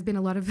mean, there's been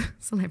a lot of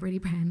celebrity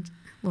brand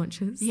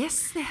launches.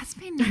 Yes, there has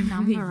been a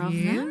number of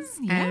them.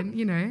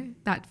 And,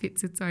 that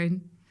fits its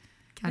own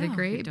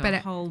category. We do a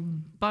whole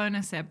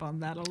bonus app on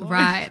that alone.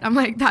 Right. I'm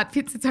like, that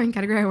fits its own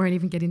category. I won't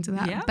even get into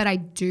that. Yeah. But I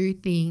do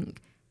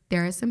think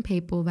there are some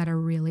people that are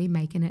really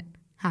making it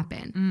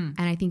happen.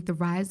 And I think the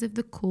rise of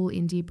the cool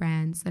indie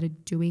brands that are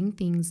doing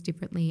things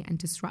differently and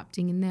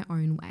disrupting in their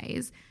own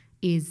ways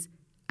is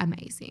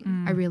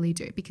amazing. I really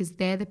do, because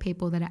they're the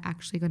people that are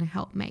actually going to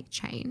help make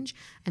change,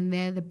 and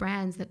they're the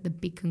brands that the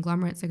big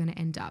conglomerates are going to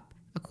end up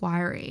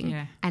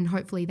acquiring, and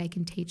hopefully they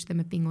can teach them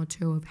a thing or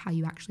two of how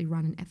you actually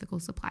run an ethical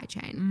supply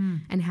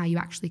chain and how you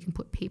actually can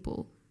put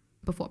people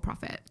before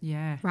profit.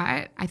 Yeah.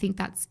 Right? I think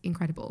that's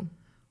incredible.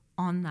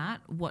 On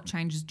that, what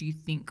changes do you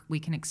think we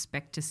can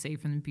expect to see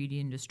from the beauty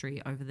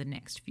industry over the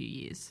next few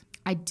years?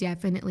 I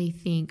definitely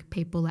think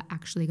people are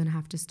actually going to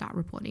have to start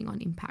reporting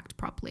on impact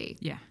properly.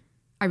 Yeah.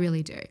 I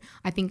really do.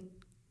 I think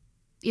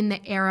in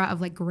the era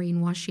of like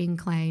greenwashing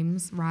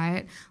claims,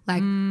 right?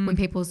 Like when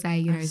people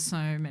say, I have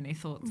so many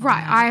thoughts on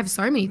right, that. I have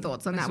so many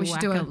thoughts on that. We should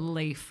do a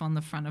leaf on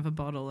the front of a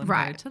bottle and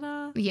go,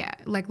 ta-da. Yeah,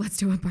 like let's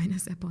do a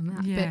bonus app on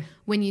that. Yeah. But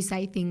when you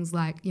say things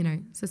like,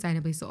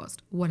 sustainably sourced,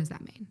 what does that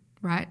mean,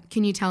 right?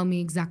 Can you tell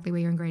me exactly where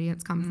your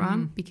ingredients come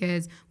from?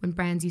 Because when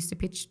brands used to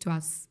pitch to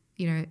us,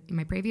 in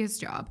my previous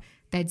job,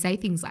 they'd say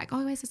things like,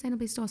 oh, we're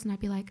sustainably sourced. And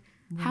I'd be like,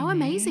 how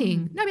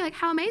amazing. No, I'd be like,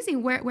 how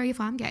amazing. Where are your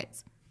farm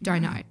gates?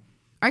 Don't know.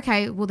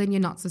 Okay, well then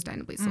you're not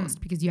sustainably sourced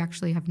because you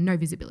actually have no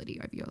visibility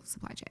over your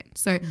supply chain.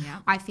 So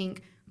I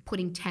think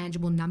putting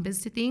tangible numbers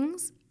to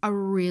things are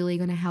really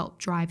going to help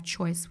drive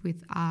choice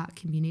with our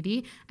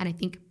community. And I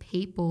think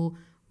people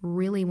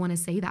really want to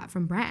see that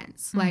from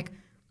brands. Like,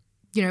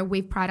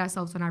 we pride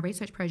ourselves on our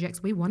research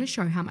projects. We want to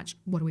show how much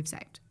water we've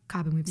saved,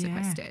 carbon we've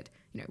sequestered,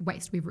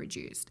 waste we've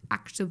reduced.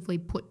 Actively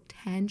put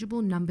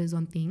tangible numbers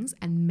on things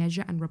and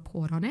measure and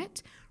report on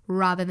it,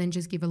 rather than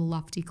just give a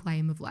lofty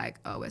claim of like,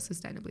 oh, we're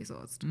sustainably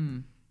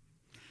sourced.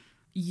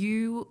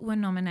 You were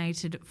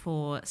nominated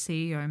for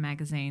CEO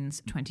Magazine's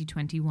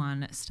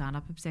 2021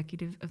 Startup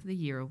Executive of the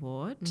Year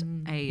Award,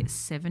 a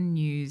 7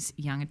 News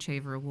Young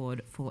Achiever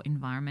Award for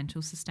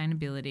environmental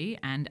sustainability.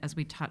 And as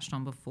we touched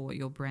on before,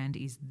 your brand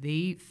is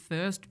the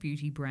first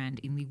beauty brand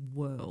in the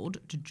world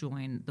to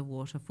join the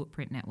Water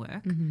Footprint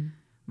Network.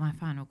 My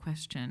final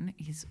question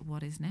is,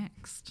 what is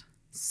next?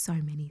 So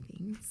many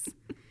things.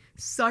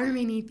 So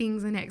many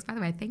things are next. By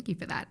the way, thank you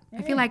for that. Yeah.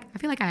 I feel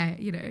like I,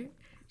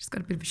 just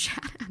got a bit of a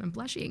shout out. I'm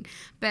blushing.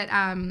 But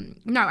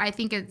no, I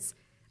think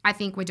I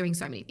think we're doing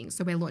so many things.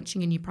 So we're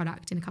launching a new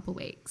product in a couple of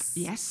weeks.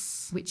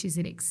 Yes. Which is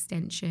an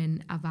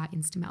extension of our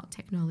Instamelt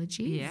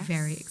technology. Yes.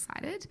 Very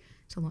excited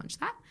to launch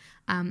that.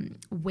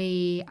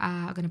 We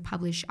are going to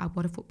publish our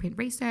water footprint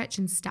research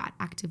and start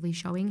actively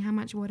showing how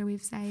much water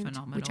we've saved,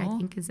 Phenomenal. which I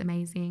think is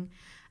amazing.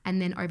 And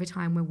then over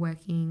time, we're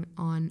working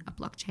on a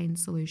blockchain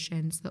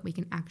solution so that we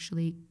can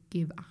actually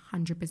give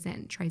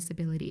 100%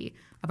 traceability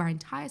of our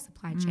entire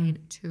supply chain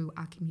to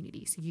our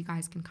community. So you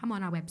guys can come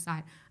on our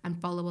website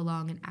and follow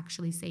along and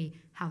actually see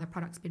how the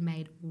product's been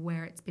made,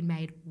 where it's been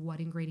made, what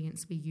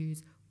ingredients we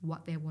use,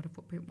 what their water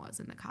footprint was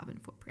and the carbon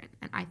footprint.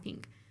 And I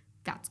think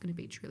that's going to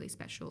be truly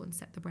special and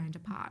set the brand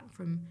apart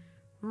from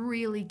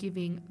really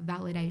giving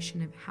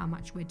validation of how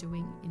much we're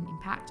doing in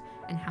impact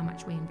and how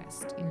much we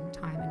invest in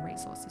time and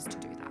resources to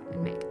do that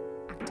and make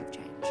active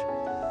change.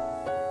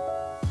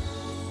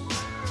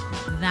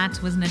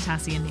 That was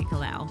Natassia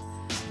Nicolau,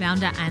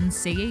 founder and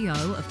CEO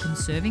of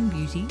Conserving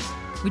Beauty,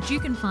 which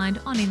you can find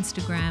on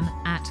Instagram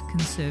at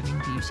Conserving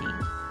Beauty.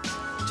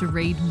 To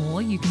read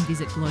more, you can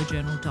visit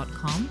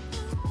glowjournal.com.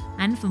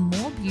 And for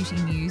more beauty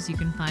news, you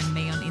can find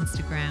me on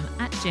Instagram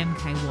at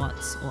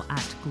gemkwatts or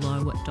at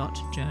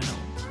glow.journal.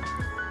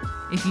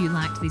 If you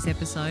liked this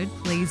episode,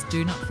 please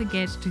do not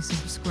forget to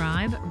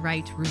subscribe,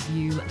 rate,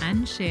 review,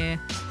 and share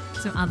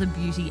so other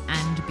beauty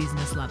and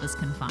business lovers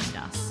can find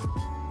us.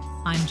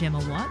 I'm Gemma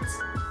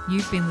Watts.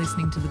 You've been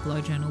listening to the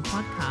Glow Journal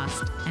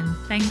podcast, and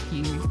thank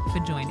you for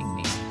joining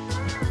me.